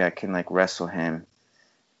maybe I can like wrestle him,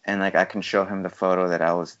 and like I can show him the photo that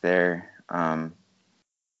I was there. And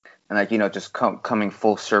like, you know, just coming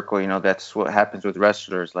full circle, you know, that's what happens with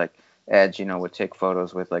wrestlers. Like Edge, you know, would take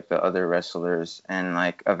photos with like the other wrestlers, and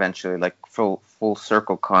like eventually like full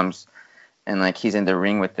circle comes, and like he's in the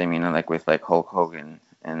ring with them, you know, like with like Hulk Hogan,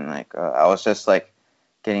 and like I was just like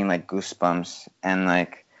getting like goosebumps. And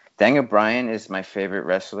like Daniel Bryan is my favorite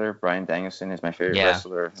wrestler. Bryan Danielson is my favorite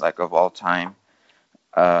wrestler like of all time.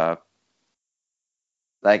 Like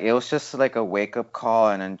it was just like a wake up call,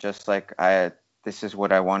 and then just like this is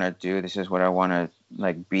what I want to do. This is what I want to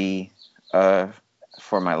like be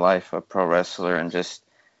for my life, a pro wrestler. And just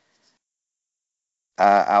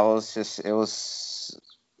I was just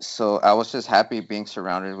happy being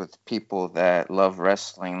surrounded with people that love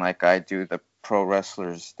wrestling like I do. The pro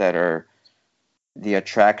wrestlers that are the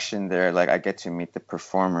attraction there. Like I get to meet the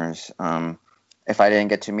performers. If I didn't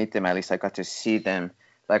get to meet them, at least I got to see them.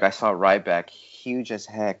 Like I saw Ryback, huge as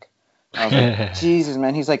heck. I was like, Jesus,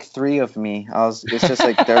 man, he's like 3 of me. It's just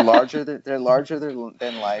like they're larger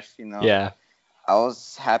than life, you know. Yeah. I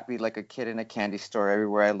was happy like a kid in a candy store.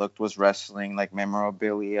 Everywhere I looked was wrestling, like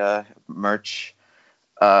memorabilia, merch,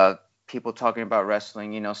 people talking about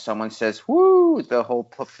wrestling. You know, someone says "woo," the whole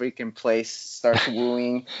freaking place starts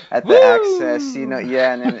wooing at the access. You know,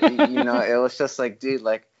 yeah, and then you know, it was just like, dude,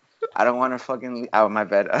 like I don't want to fucking out of my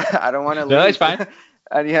bed. I don't want to leave. No, it's fine.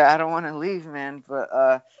 Yeah, I don't want to leave, man.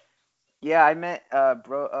 But yeah, I met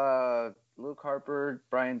Luke Harper,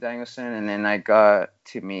 Bryan Danielson, and then I got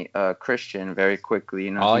to meet Christian very quickly.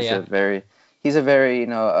 You know, he's a very, you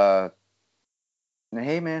know,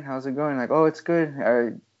 hey man, how's it going? Like, oh, it's good.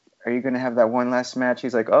 Are you gonna have that one last match?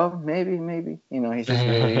 He's like, oh, maybe. You know, he's just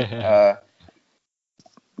really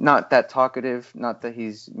not that talkative. Not that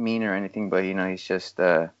he's mean or anything, but you know, he's just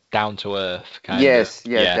down to earth kind of. Yes,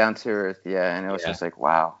 down to earth. Yeah, and it was just like,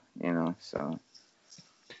 wow, you know. So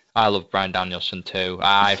I love Bryan Danielson too.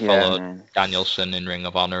 I followed Danielson in Ring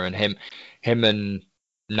of Honor, and him and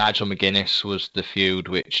Nigel McGuinness was the feud,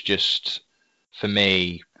 which just for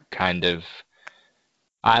me kind of.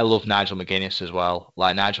 I love Nigel McGuinness as well.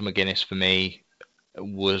 Like Nigel McGuinness for me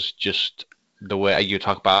was just the way you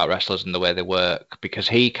talk about wrestlers and the way they work, because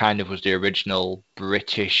he kind of was the original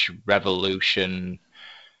British Revolution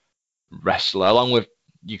wrestler, along with,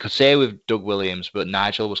 you could say, with Doug Williams, but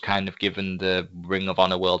Nigel was kind of given the Ring of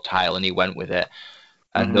Honor world title and he went with it.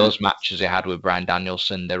 And those matches he had with Bryan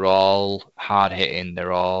Danielson, they're all hard hitting,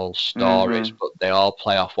 they're all stories, but they all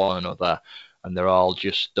play off one another. And they're all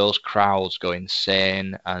just, those crowds go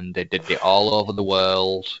insane, and they did it all over the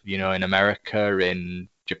world, you know, in America, in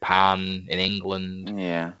Japan, in England.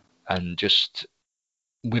 Yeah. And just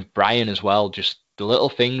with Bryan as well, just the little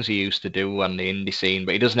things he used to do on the indie scene,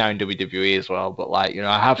 but he does now in WWE as well. But like, you know,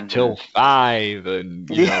 I have till 5, and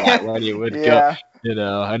you know, like when he would go, you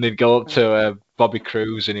know, and he'd go up to Bobby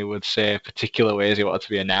Cruise and he would say particular ways he wanted to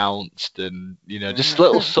be announced, and you know, just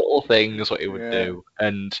little subtle things what he would do.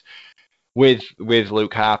 And with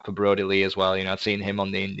Luke Harper, Brody Lee as well, you know, I'd seen him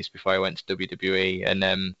on the indies before I went to WWE, and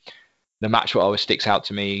the match what always sticks out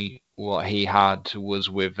to me, what he had was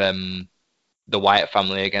with the Wyatt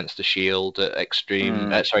family against the Shield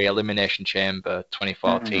at Elimination Chamber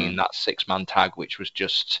 2014, that 6-man tag, which was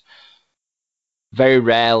just very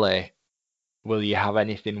rarely will you have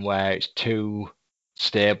anything where it's 2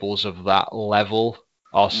 stables of that level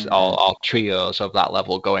or trios of that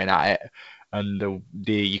level going at it, and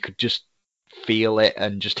you could just feel it,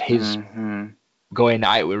 and just his going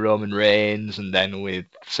at it with Roman Reigns and then with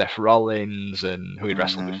Seth Rollins and who he'd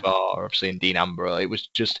wrestled before, obviously, and Dean Ambrose. It was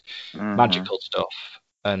just magical stuff.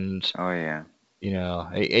 And you know,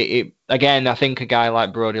 it again, I think a guy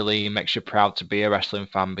like Brody Lee makes you proud to be a wrestling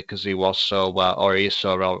fan, because he was so well, or he is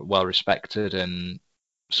so well respected, and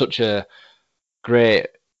such a great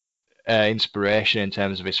inspiration in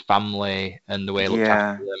terms of his family and the way he looked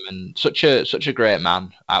after them, and such a great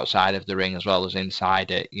man outside of the ring as well as inside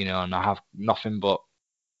it, you know. And I have nothing but,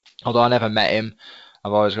 although I never met him,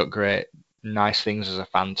 I've always got nice things as a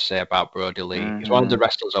fan to say about Brody Lee. He's one of the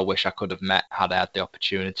wrestlers I wish I could have met had I had the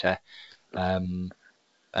opportunity.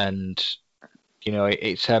 And you know,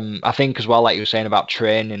 it's I think as well, like you were saying about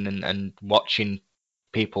training and watching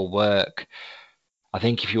people work, I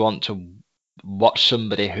think if you want to watch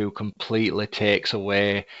somebody who completely takes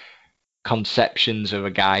away conceptions of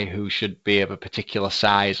a guy who should be of a particular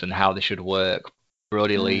size and how they should work,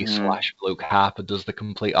 Brody Lee / Luke Harper does the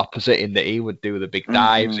complete opposite, in that he would do the big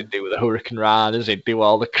dives, he'd do the Hurricane Ranas, he'd do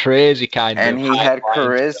all the crazy kind of. And he had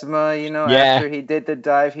charisma, you know. After he did the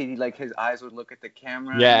dive, he his eyes would look at the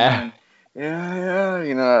camera. Yeah. yeah,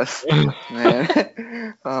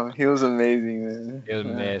 man. He was amazing, man.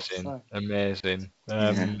 Amazing, amazing.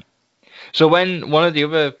 Yeah. So when one of the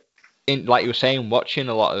other, like you were saying, watching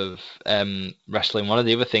a lot of wrestling, one of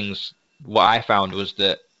the other things what I found was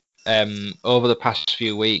that over the past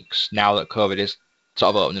few weeks, now that COVID is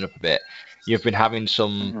sort of opening up a bit, you've been having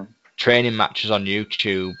some training matches on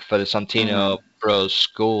YouTube for the Santino Bros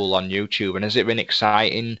School on YouTube, and has it been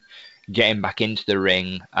exciting getting back into the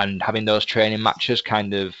ring and having those training matches,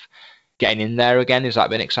 kind of getting in there again? Has that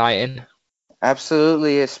been exciting?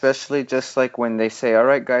 Absolutely, especially just like when they say, "All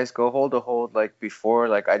right, guys, go hold a hold." Like before,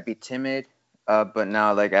 like I'd be timid, but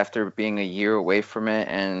now, like after being a year away from it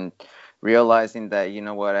and realizing that, you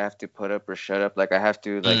know what, I have to put up or shut up. Like I have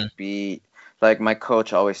to like be like my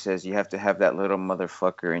coach always says, you have to have that little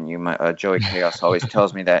motherfucker in you. My Joey Chaos always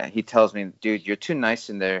tells me that. He tells me, dude, you're too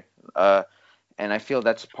nice in there. And I feel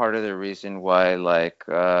that's part of the reason why like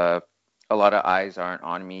a lot of eyes aren't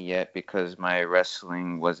on me yet, because my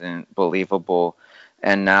wrestling wasn't believable.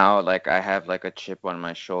 And now like I have like a chip on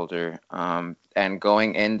my shoulder. And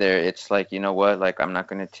going in there, it's like, you know what, like I'm not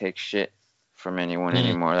going to take shit from anyone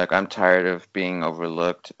anymore. Like I'm tired of being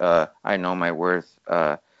overlooked. I know my worth.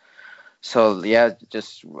 So yeah,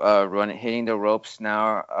 just hitting the ropes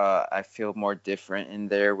now. I feel more different in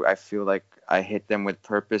there. I feel like I hit them with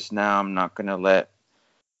purpose now. I'm not going to let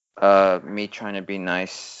me trying to be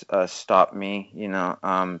nice stop me,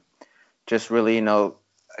 just really,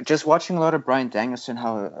 just watching a lot of Bryan Danielson,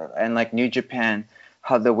 how and like New Japan,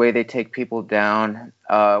 how the way they take people down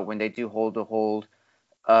when they do hold to hold,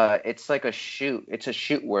 it's like a shoot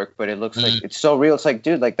work, but it looks like it's so real. It's like,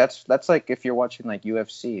 dude, like that's like if you're watching like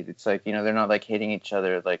UFC, it's like, they're not like hitting each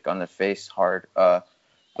other like on the face hard,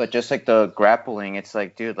 but just like the grappling, it's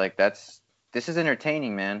like, dude, like this is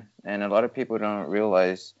entertaining, man. And a lot of people don't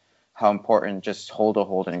realize how important just hold a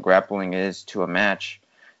hold and grappling is to a match.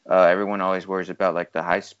 Everyone always worries about like the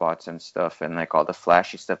high spots and stuff and like all the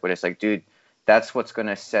flashy stuff, but it's like, dude, that's what's going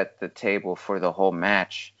to set the table for the whole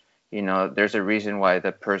match. There's a reason why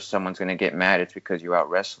someone's going to get mad. It's because you're out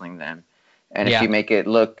wrestling them. And if you make it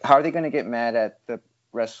look, how are they going to get mad at the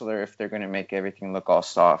wrestler if they're going to make everything look all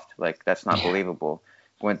soft? Like that's not believable.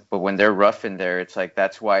 But when they're rough in there, it's like,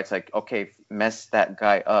 that's why it's like, okay, mess that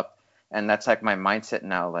guy up. And that's like my mindset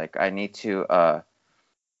now. Like I need to,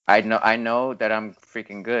 I know that I'm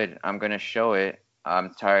freaking good. I'm going to show it.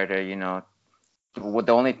 I'm tired of,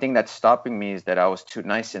 the only thing that's stopping me is that I was too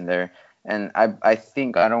nice in there. And I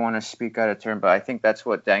think, I don't want to speak out of turn, but I think that's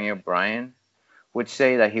what Daniel Bryan would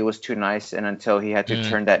say, that he was too nice. And until he had to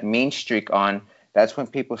turn that mean streak on, that's when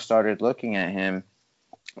people started looking at him.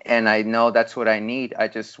 And I know that's what I need. I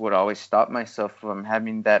just would always stop myself from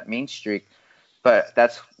having that mean streak. But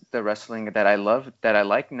that's the wrestling that I love, that I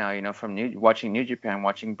like now, from watching New Japan,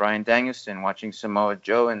 watching Bryan Danielson, watching Samoa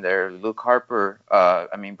Joe and there, Luke Harper,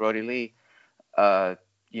 Brody Lee, how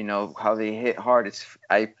they hit hard.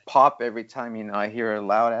 I pop every time, I hear a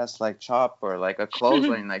loud ass like chop or like a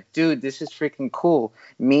clothesline. Like, dude, this is freaking cool.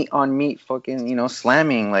 Meat on meat, fucking,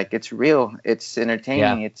 slamming. Like, it's real. It's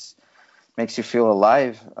entertaining. It's makes you feel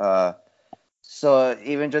alive. So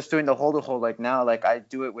even just doing the hold to hold, like now, like I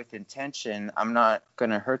do it with intention. I'm not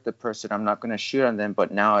gonna hurt the person. I'm not gonna shoot on them. But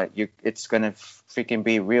now it's gonna freaking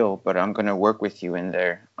be real. But I'm gonna work with you in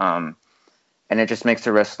there. And it just makes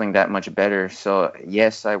the wrestling that much better. So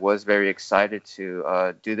yes, I was very excited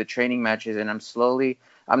to do the training matches, and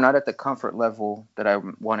I'm not at the comfort level that I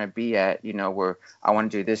want to be at. Where I want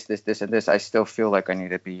to do this, and this. I still feel like I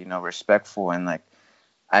need to be, respectful, and like.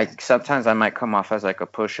 Sometimes I might come off as like a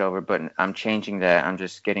pushover, but I'm changing that. I'm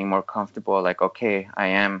just getting more comfortable. Like, okay, I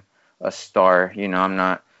am a star.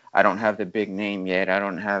 I don't have the big name yet. I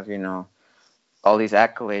don't have, all these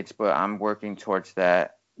accolades, but I'm working towards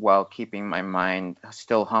that while keeping my mind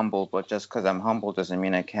still humble. But just because I'm humble doesn't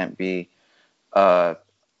mean I can't be,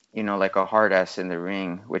 like a hard ass in the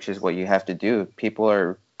ring, which is what you have to do. People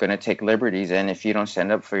are going to take liberties. And if you don't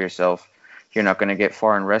stand up for yourself, you're not going to get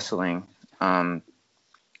far in wrestling.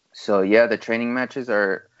 So yeah, the training matches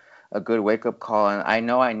are a good wake-up call, and I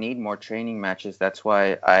know I need more training matches. That's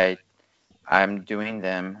why I'm doing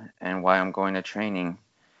them and why I'm going to training.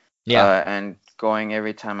 Yeah. And going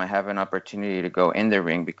every time I have an opportunity to go in the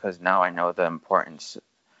ring, because now I know the importance.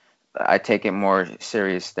 I take it more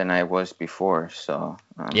serious than I was before. So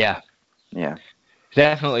yeah.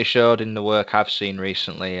 Definitely showed in the work I've seen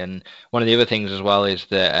recently, and one of the other things as well is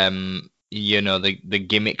that the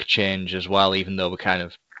gimmick change as well. Even though we're kind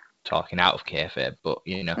of talking out of kayfabe, but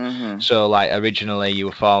you know. Mm-hmm. So like originally you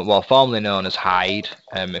were formerly known as Hyde,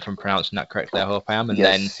 if I'm pronouncing that correctly, I hope I am. And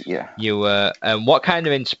Yes, then yeah. you were. What kind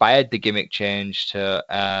of inspired the gimmick change to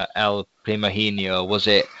El Primogenio? Was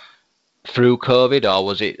it through COVID, or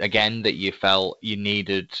was it again that you felt you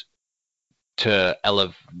needed to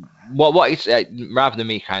elevate? What is rather than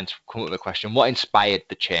me kind of come up with a question? What inspired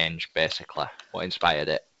the change, basically? What inspired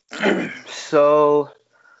it? So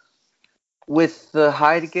with the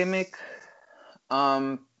Hyde gimmick,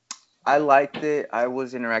 I liked it. I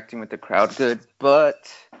was interacting with the crowd good,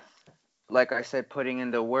 but like I said, putting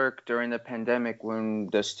in the work during the pandemic when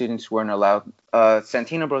the students weren't allowed.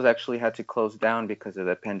 Santino Bros actually had to close down because of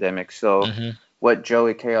the pandemic. So what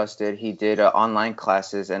Joey Chaos did, he did online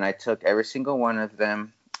classes, and I took every single one of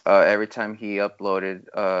them. Every time he uploaded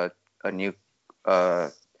a new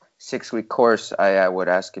 6-week course, I would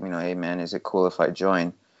ask him, hey man, is it cool if I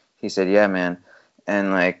join? He said, yeah, man.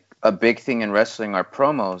 And like a big thing in wrestling are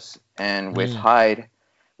promos. And with Hyde,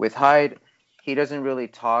 he doesn't really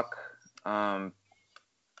talk. I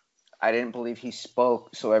didn't believe he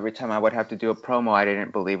spoke, so every time I would have to do a promo, I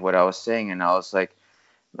didn't believe what I was saying, and I was like,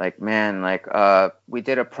 man, we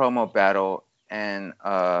did a promo battle, and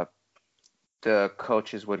the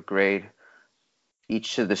coaches would grade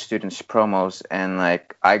each of the students' promos, and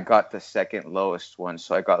like I got the second lowest one,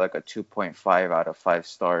 so I got like a 2.5 out of 5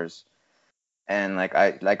 stars, and like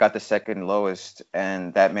I got the second lowest,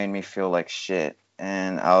 and that made me feel like shit,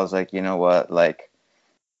 and I was like, you know what, like.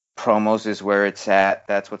 Promos is where it's at.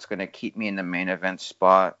 That's what's going to keep me in the main event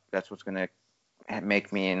spot. That's what's going to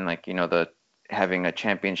make me in the having a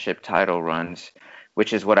championship title runs,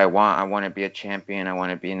 which is what I want. I want to be a champion. I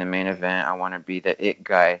want to be in the main event. I want to be the it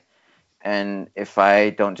guy. And if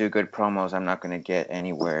I don't do good promos, I'm not going to get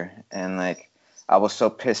anywhere. And like, I was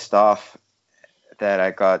so pissed off that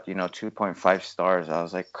I got, 2.5 stars. I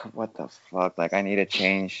was like, what the fuck? Like, I need to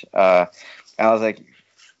change. I was like,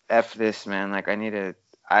 F this, man. Like,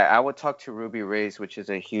 I would talk to Ruby Reyes, which is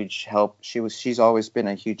a huge help. She's always been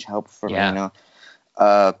a huge help for me,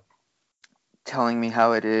 telling me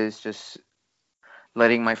how it is, just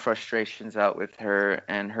letting my frustrations out with her,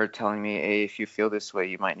 and her telling me, hey, if you feel this way,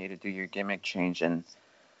 you might need to do your gimmick change. And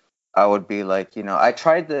I would be like, I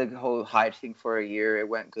tried the whole Hyde thing for a year. It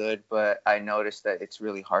went good, but I noticed that it's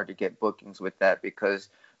really hard to get bookings with that because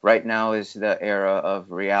right now is the era of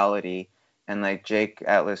reality. And like Jake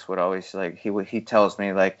Atlas would always he tells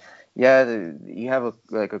me like, yeah, you have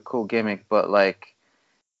a cool gimmick, but like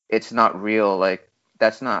it's not real. Like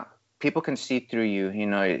that's not, people can see through you.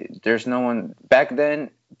 There's no one back then.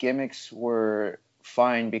 Gimmicks were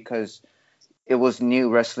fine because it was new.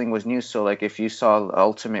 Wrestling was new. So like if you saw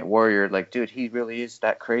Ultimate Warrior, like dude, he really is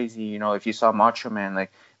that crazy. If you saw Macho Man,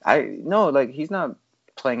 like he's not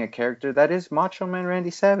playing a character. That is Macho Man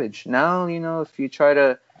Randy Savage. Now if you try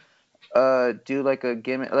to do like a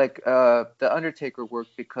gimmick, like the Undertaker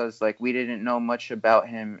worked because like we didn't know much about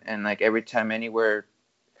him, and like every time anywhere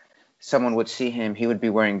someone would see him, he would be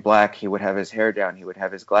wearing black, he would have his hair down, he would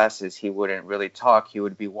have his glasses, he wouldn't really talk, he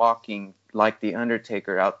would be walking like the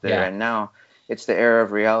Undertaker out there. And now it's the era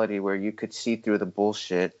of reality where you could see through the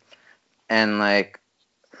bullshit. And like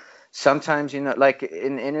sometimes like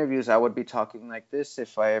in interviews I would be talking like this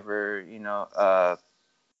if I ever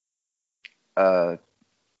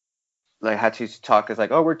like had to talk as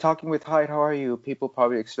like, oh, we're talking with Hyde, how are you? People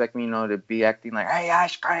probably expect me, to be acting like, hey,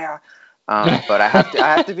 Ashkaya. But I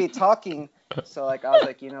have to be talking. So like, I was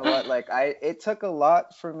like, you know what? Like it took a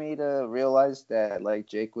lot for me to realize that like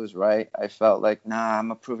Jake was right. I felt like, nah, I'm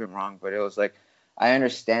gonna prove him wrong. But it was like, I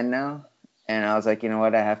understand now. And I was like, you know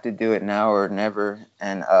what? I have to do it now or never.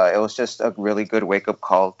 And it was just a really good wake up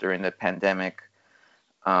call during the pandemic.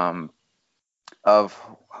 Of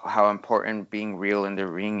how important being real in the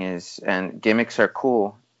ring is, and gimmicks are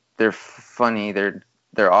cool. They're funny. They're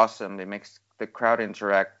awesome. They make the crowd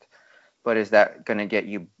interact. But is that gonna get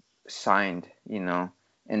you signed? In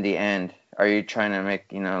the end, are you trying to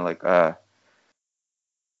make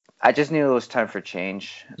I just knew it was time for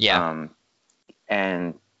change. Yeah.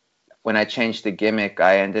 And when I changed the gimmick,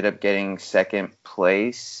 I ended up getting second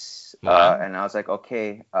place. Wow. And I was like,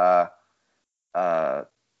 okay.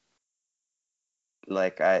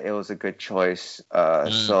 It was a good choice.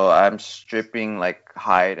 So I'm stripping like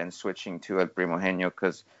Hyde and switching to El Primogenio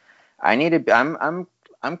because I need to be, I'm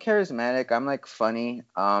charismatic. I'm like funny.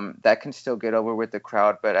 That can still get over with the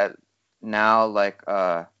crowd, but now like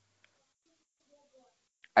I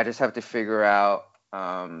just have to figure out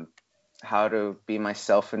how to be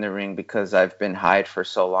myself in the ring because I've been Hyde for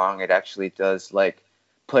so long. It actually does like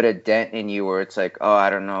put a dent in you where it's like, oh,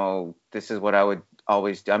 I don't know, this is what I would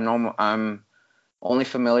always do. I'm normal. only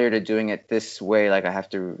familiar to doing it this way. Like I have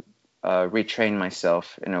to retrain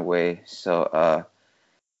myself in a way. So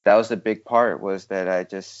that was the big part, was that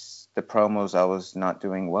the promos, I was not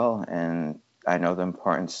doing well, and I know the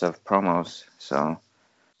importance of promos. So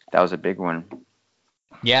that was a big one.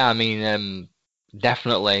 Yeah, I mean,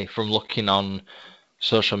 definitely from looking on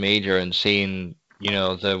social media and seeing,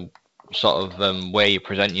 the sort of way you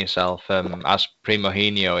present yourself as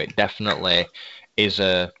Primogenio, it definitely is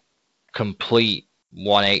a complete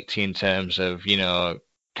 180 in terms of,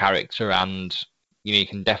 character, and, you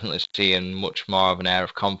can definitely see in much more of an air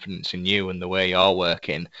of confidence in you and the way you're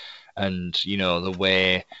working and, the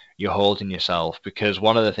way you're holding yourself. Because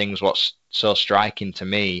one of the things what's so striking to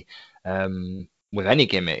me with any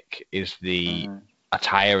gimmick is the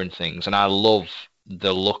attire and things, and I love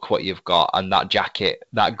the look what you've got, and that jacket,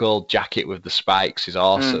 that gold jacket with the spikes is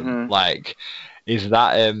awesome. Like, is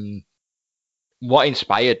that what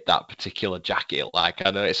inspired that particular jacket? Like, I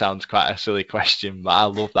know it sounds quite a silly question, but I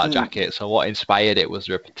love that jacket. So what inspired it? Was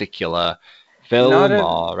there a particular film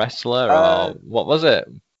or wrestler, or what was it?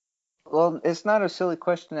 Well, it's not a silly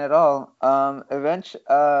question at all. Eventually,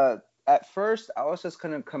 at first, I was just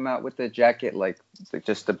gonna come out with the jacket, like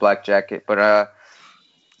just the black jacket. But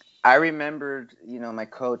I remembered, my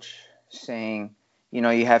coach saying,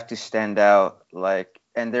 you have to stand out, like.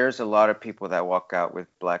 And there's a lot of people that walk out with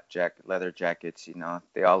black leather jackets,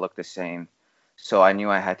 they all look the same. So I knew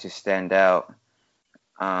I had to stand out.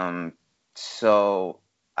 So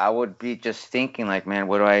I would be just thinking like, man,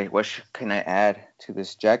 what can I add to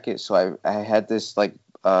this jacket? So I had this like,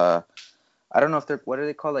 I don't know if what are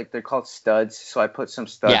they called? Like they're called studs. So I put some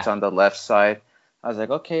studs on the left side. I was like,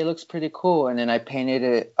 okay, it looks pretty cool. And then I painted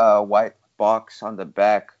it a white box on the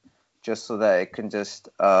back just so that it can just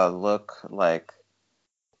look like,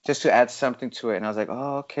 just to add something to it. And I was like,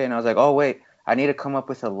 oh, okay. And I was like, oh, wait, I need to come up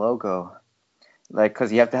with a logo. Like,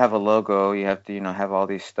 because you have to have a logo. You have to, have all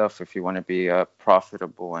these stuff if you want to be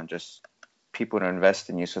profitable and just people to invest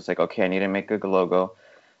in you. So it's like, okay, I need to make a logo.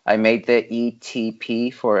 I made the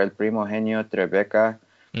ETP for El Primogenio Tribeca.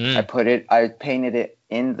 I painted it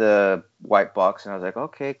in the white box, and I was like,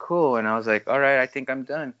 okay, cool. And I was like, all right, I think I'm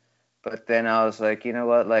done. But then I was like, you know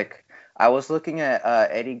what? Like, I was looking at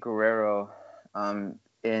Eddie Guerrero,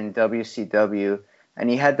 in WCW, and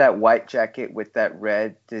he had that white jacket with that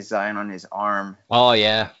red design on his arm. Oh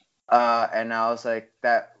yeah. And I was like,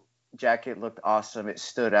 that jacket looked awesome. It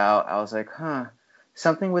stood out. I was like,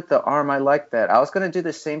 something with the arm. I like that. I was gonna do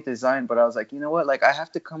the same design, but I was like, you know what? Like, I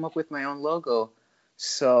have to come up with my own logo.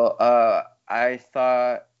 So I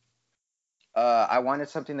thought I wanted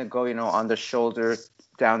something to go, on the shoulder,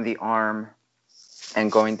 down the arm,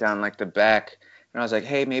 and going down like the back. And I was like,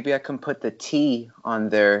 hey, maybe I can put the T on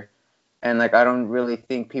there. And like, I don't really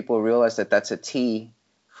think people realize that that's a T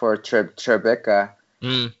for Tribeca.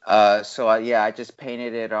 So I just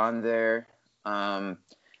painted it on there. I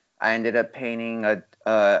ended up painting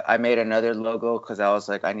I made another logo because I was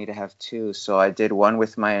like, I need to have two. So I did one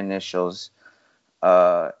with my initials,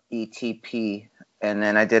 ETP. And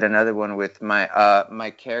then I did another one with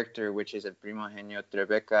my character, which is a Primogenio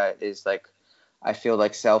Tribeca, is like, I feel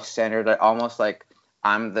like self-centered, almost like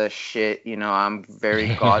I'm the shit, I'm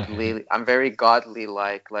very godly. I'm very godly,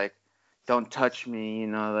 like don't touch me,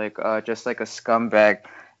 just like a scumbag.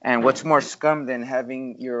 And what's more scum than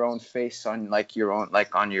having your own face on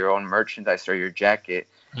on your own merchandise or your jacket?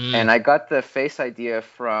 And I got the face idea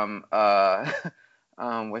from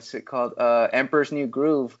what's it called? Emperor's New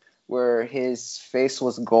Groove, where his face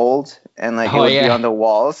was gold and like it would be on the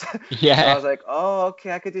walls. Yeah. So I was like, oh,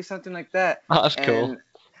 okay, I could do something like that. Oh, that's cool.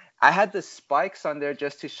 I had the spikes on there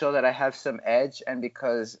just to show that I have some edge, and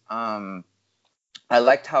because I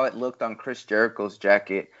liked how it looked on Chris Jericho's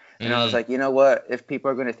jacket. And I was like, you know what? If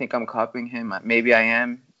people are going to think I'm copying him, maybe I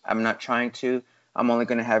am. I'm not trying to. I'm only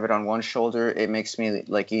going to have it on one shoulder. It makes me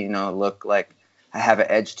like, look like I have an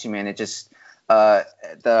edge to me, and it just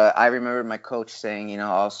I remember my coach saying,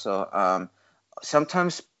 also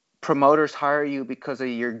sometimes promoters hire you because of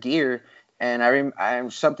your gear,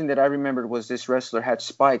 and something that I remembered was this wrestler had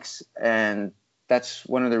spikes, and that's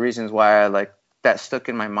one of the reasons why I like that stuck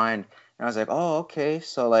in my mind. And I was like, oh, okay.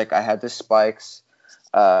 So like I had the spikes.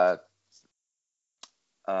 I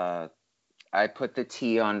put the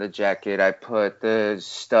T on the jacket. I put the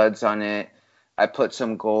studs on it. I put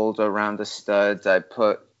some gold around the studs. I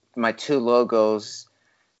put my two logos,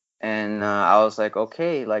 and I was like,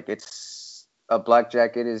 okay, like it's a black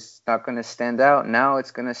jacket is not going to stand out. Now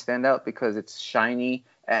it's going to stand out because it's shiny,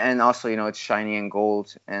 and also, it's shiny and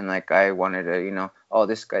gold. And like I wanted to, oh,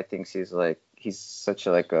 this guy thinks he's such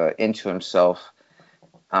a into himself.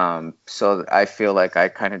 So I feel like I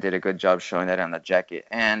kind of did a good job showing that on the jacket.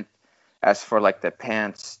 And as for like the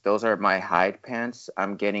pants, those are my hide pants.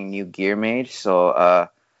 I'm getting new gear made, so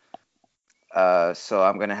so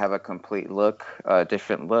I'm gonna have a complete look,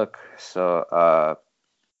 different look. So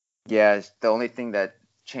yeah, the only thing that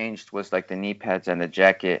changed was like the knee pads and the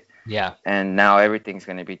jacket, Yeah. and now everything's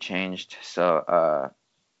gonna be changed. So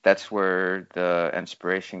that's where the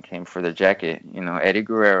inspiration came for the jacket. You know, Eddie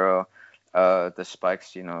Guerrero, the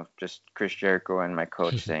spikes. You know, just Chris Jericho and my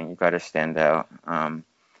coach saying you got to stand out.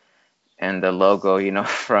 And the logo, you know,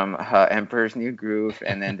 from Emperor's New Groove,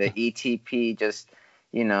 and then the ETP. Just,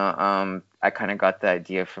 you know, I kind of got the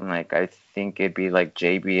idea from like, I think it'd be like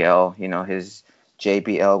JBL. You know, his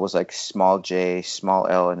JBL was like small J, small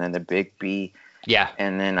L, and then the big B. Yeah.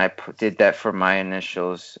 And then I did that for my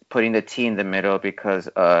initials, putting the T in the middle because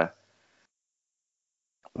I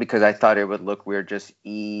thought it would look weird, just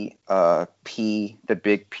E, P, the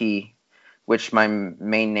big P, which my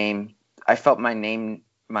main name, I felt my main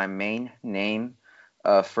name,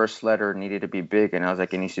 first letter needed to be big, and I was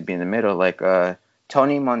like, it needs to be in the middle, like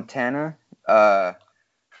Tony Montana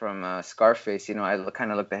from Scarface. You know, I kind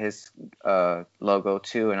of looked at his logo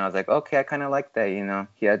too, and I was like, okay, I kind of like that. You know,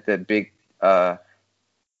 he had the big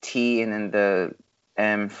T and then the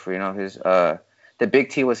M for, you know, his the big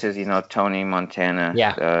T was his, you know, Tony Montana.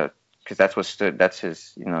 Yeah. Because that's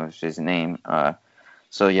his, you know, his name.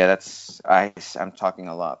 So yeah, I'm talking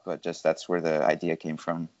a lot, but just that's where the idea came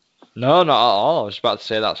from. No, not at all. I was about to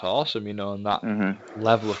say that's awesome, you know, and that Mm-hmm.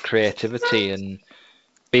 level of creativity and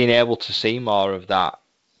being able to see more of that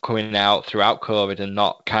coming out throughout COVID and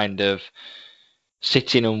not kind of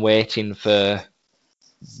sitting and waiting for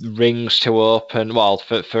rings to open, well,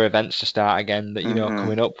 for events to start again, that, you know,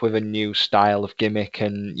 coming up with a new style of gimmick,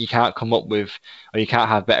 and you can't come up with, or you can't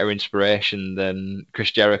have better inspiration than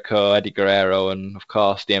Chris Jericho, Eddie Guerrero, and of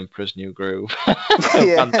course the Emperor's New Groove.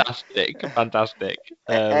 Fantastic.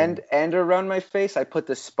 And around my face I put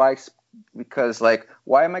the spikes, because like,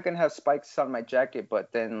 why am I gonna have spikes on my jacket,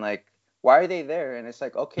 but then like, why are they there? And it's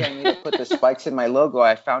like, okay, I need to put the spikes in my logo.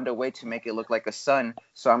 I found a way to make it look like a sun,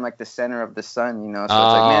 so I'm like the center of the sun, you know. So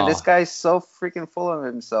it's like, man, this guy's so freaking full of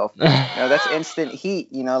himself. You know, that's instant heat,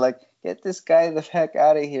 you know, like, get this guy the heck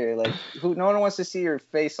out of here. Like, no one wants to see your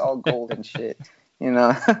face all gold and shit, you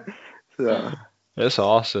know. So that's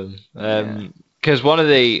awesome. Because one of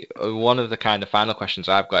the kind of final questions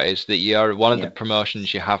I've got is that you're one of the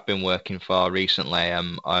promotions you have been working for recently,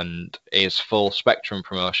 and is Full Spectrum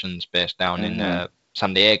Promotions based down in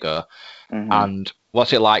San Diego. And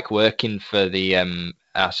what's it like working for the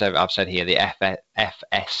I've said here the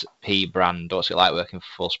FSP brand? What's it like working for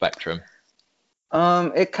Full Spectrum?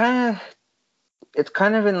 It's kind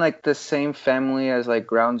of in like the same family as like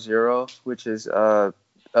Ground Zero, which is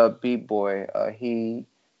B-Boy. He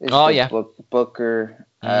is Booker,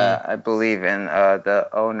 I believe, and the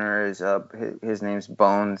owner is his name's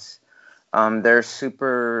Bones. They're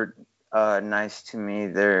super nice to me.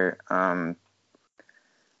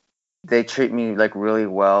 They treat me like really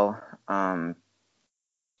well.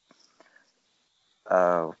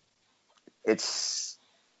 It's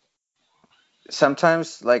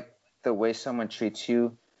sometimes like the way someone treats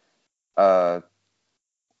you goes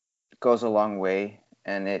a long way,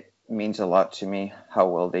 and it means a lot to me how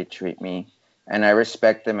well they treat me, and I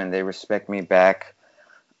respect them and they respect me back.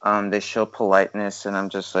 They show politeness, and I'm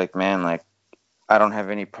just like, man, like, I don't have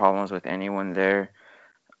any problems with anyone there.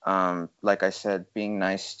 Like I said, being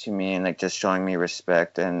nice to me and like just showing me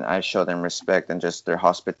respect, and I show them respect, and just their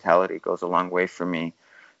hospitality goes a long way for me.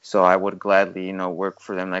 So I would gladly, you know, work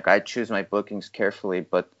for them. Like, I choose my bookings carefully,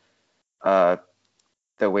 but the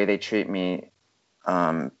way they treat me,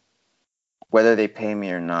 whether they pay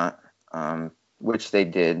me or not, which they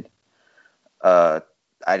did, I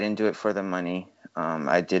didn't do it for the money.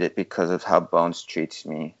 I did it because of how Bones treats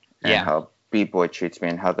me, and how B-Boy treats me,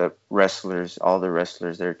 and how all the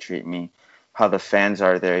wrestlers there treat me, how the fans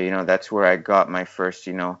are there. You know, that's where I got my first,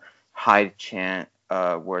 you know, Hyde chant,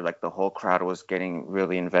 where like the whole crowd was getting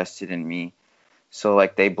really invested in me. So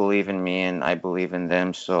like, they believe in me and I believe in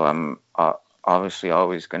them. So I'm obviously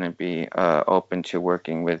always going to be open to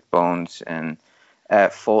working with Bones, and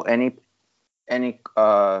at any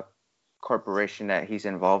corporation that he's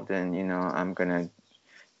involved in, you know, I'm gonna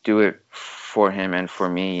do it for him and for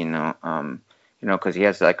me, you know, because he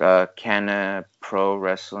has like a Canna Pro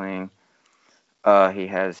Wrestling. He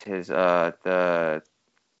has his the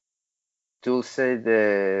Dulce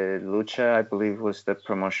de Lucha, I believe, was the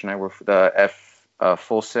promotion I worked for, the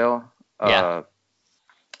Full Sail. And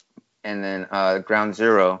then Ground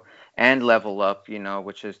Zero and Level Up, you know,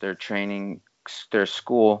 which is their training, their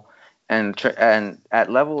school. and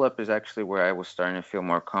at Level Up is actually where I was starting to feel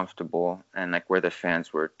more comfortable, and like where the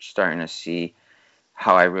fans were starting to see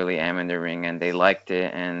how I really am in the ring, and they liked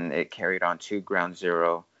it, and it carried on to Ground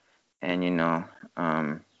Zero, and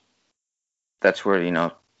that's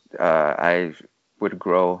where I would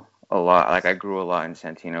grow a lot. Like I grew a lot in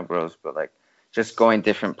Santino Bros, but like just going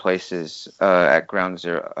different places at Ground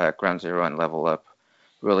Zero and Level Up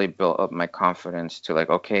really built up my confidence to like,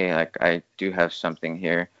 okay, like I do have something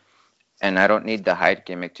here, and I don't need the hide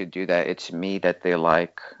gimmick to do that. It's me that they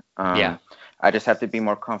like. Yeah. I just have to be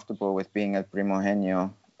more comfortable with being El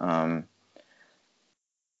Primogenio.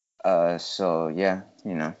 So yeah,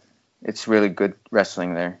 it's really good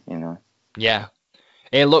wrestling there, Yeah.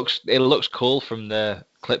 It looks cool from the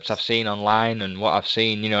clips I've seen online and what I've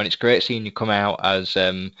seen, and it's great seeing you come out as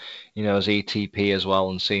as ETP as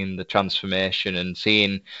well, and seeing the transformation and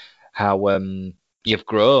seeing how you've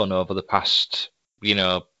grown over the past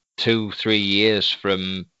 2-3 years,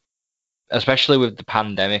 from especially with the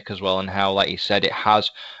pandemic as well, and how, like you said,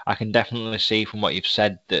 I can definitely see from what you've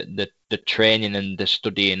said that the training and the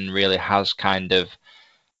studying really has kind of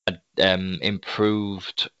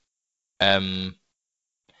improved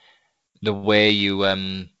the way you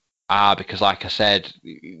are, because like I said,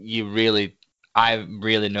 I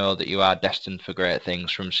really know that you are destined for great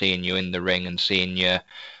things from seeing you in the ring and seeing your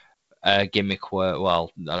gimmick work.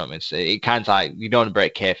 Well, I don't mean to say it, kind of like, you don't want to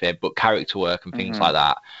break kayfabe, but character work and things like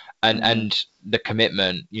that, and the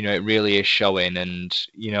commitment, it really is showing. And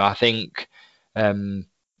I think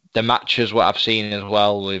the matches, what I've seen as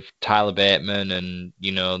well with Tyler Bateman, and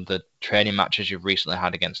the training matches you've recently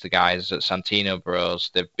had against the guys at Santino Bros,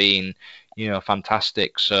 they've been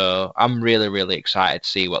fantastic. So I'm really, really excited to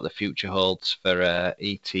see what the future holds for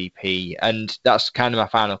ETP. And that's kind of my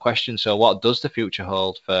final question. So what does the future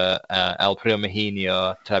hold for El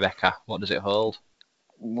Primogenio Tribeca? What does it hold?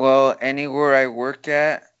 Well, anywhere I work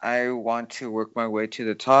at, I want to work my way to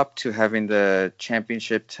the top, to having the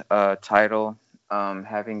championship title,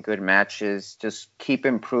 having good matches, just keep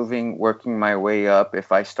improving, working my way up.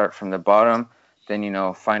 If I start from the bottom,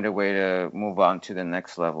 then, find a way to move on to the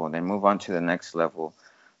next level, and then move on to the next level.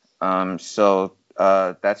 So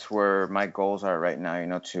that's where my goals are right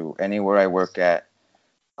now, to anywhere I work at,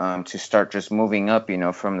 to start just moving up,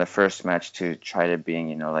 from the first match to try to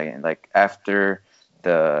being, like after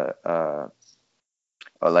the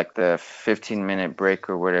like the 15-minute break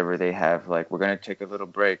or whatever they have, like we're going to take a little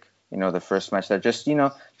break, the first match, that just,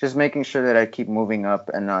 just making sure that I keep moving up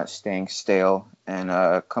and not staying stale and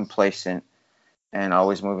complacent, and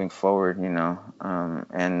always moving forward,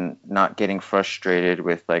 and not getting frustrated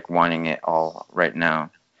with like wanting it all right now,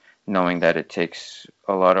 knowing that it takes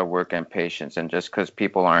a lot of work and patience. And just because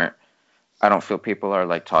I don't feel people are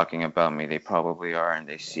like talking about me, they probably are, and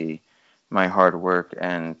they see my hard work,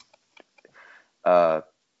 and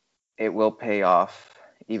it will pay off.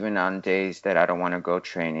 Even on days that I don't want to go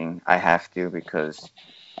training, I have to, because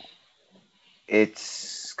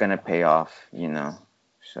it's gonna pay off,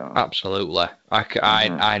 So Absolutely,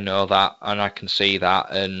 I know that, and I can see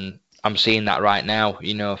that, and I'm seeing that right now.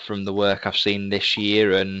 From the work I've seen this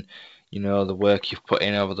year, and the work you've put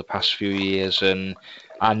in over the past few years, and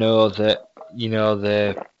I know that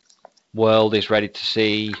the world is ready to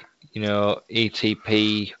see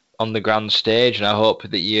ETP on the grand stage, and I hope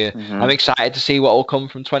that I'm excited to see what will come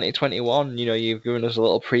from 2021. You've given us a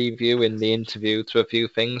little preview in the interview to a few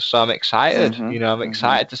things, so I'm excited. I'm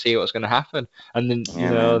excited to see what's going to happen, and then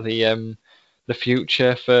the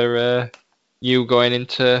future for you going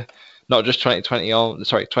into not just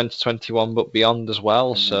 2021, but beyond as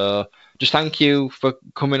well. So just thank you for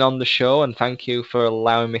coming on the show, and thank you for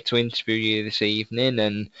allowing me to interview you this evening.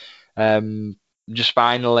 And just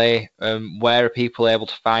finally, where are people able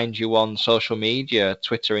to find you on social media,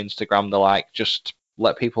 Twitter, Instagram, the like? Just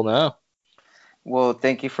let people know. Well,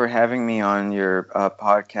 thank you for having me on your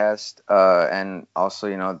podcast. And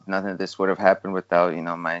also, nothing of this would have happened without,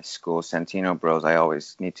 my school, Santino Bros. I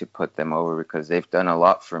always need to put them over because they've done a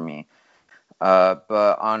lot for me.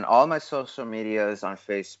 But on all my social medias, on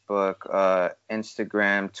Facebook,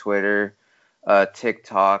 Instagram, Twitter,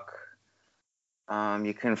 TikTok,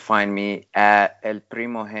 you can find me at El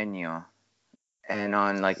Primogenio, and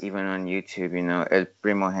on even on YouTube, El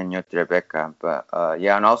Primogenio Tribeca. But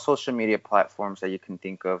on all social media platforms that you can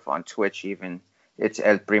think of, on Twitch even, it's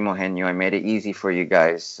El Primogenio. I made it easy for you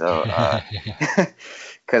guys, so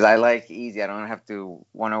because I like easy. I don't have to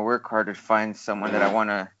want to work hard to find someone that I want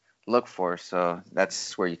to look for. So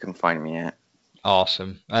that's where you can find me at.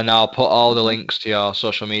 Awesome. And I'll put all the links to your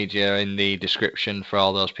social media in the description for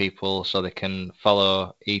all those people, so they can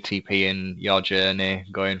follow ETP in your journey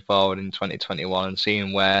going forward in 2021, and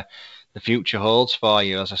seeing where the future holds for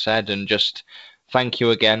you, as I said, and just thank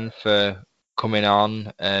you again for coming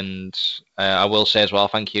on. And I will say as well,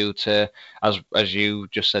 thank you to, as you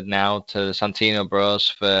just said now, to the Santino Bros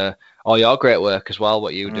for all your great work as well.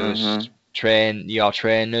 What you do is train your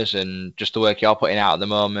trainers and just the work you're putting out at the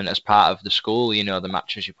moment as part of the school, you know, the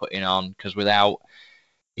matches you're putting on, because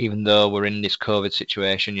even though we're in this COVID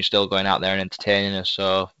situation, you're still going out there and entertaining us.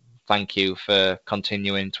 So thank you for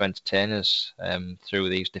continuing to entertain us through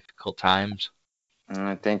these difficult times.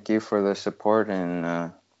 Thank you for the support,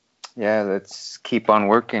 and let's keep on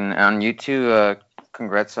working. On you too,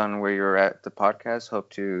 congrats on where you're at the podcast.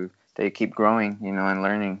 Hope they keep growing, you know, and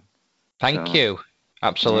learning. Thank you.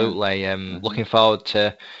 Absolutely. Looking forward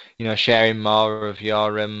to, you know, sharing more of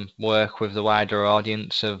your work with the wider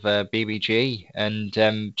audience of BBG. And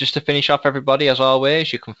just to finish off, everybody, as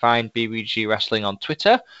always, you can find BBG Wrestling on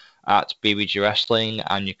Twitter at BBG Wrestling,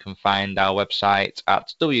 and you can find our website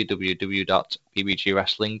at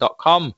www.bbgwrestling.com.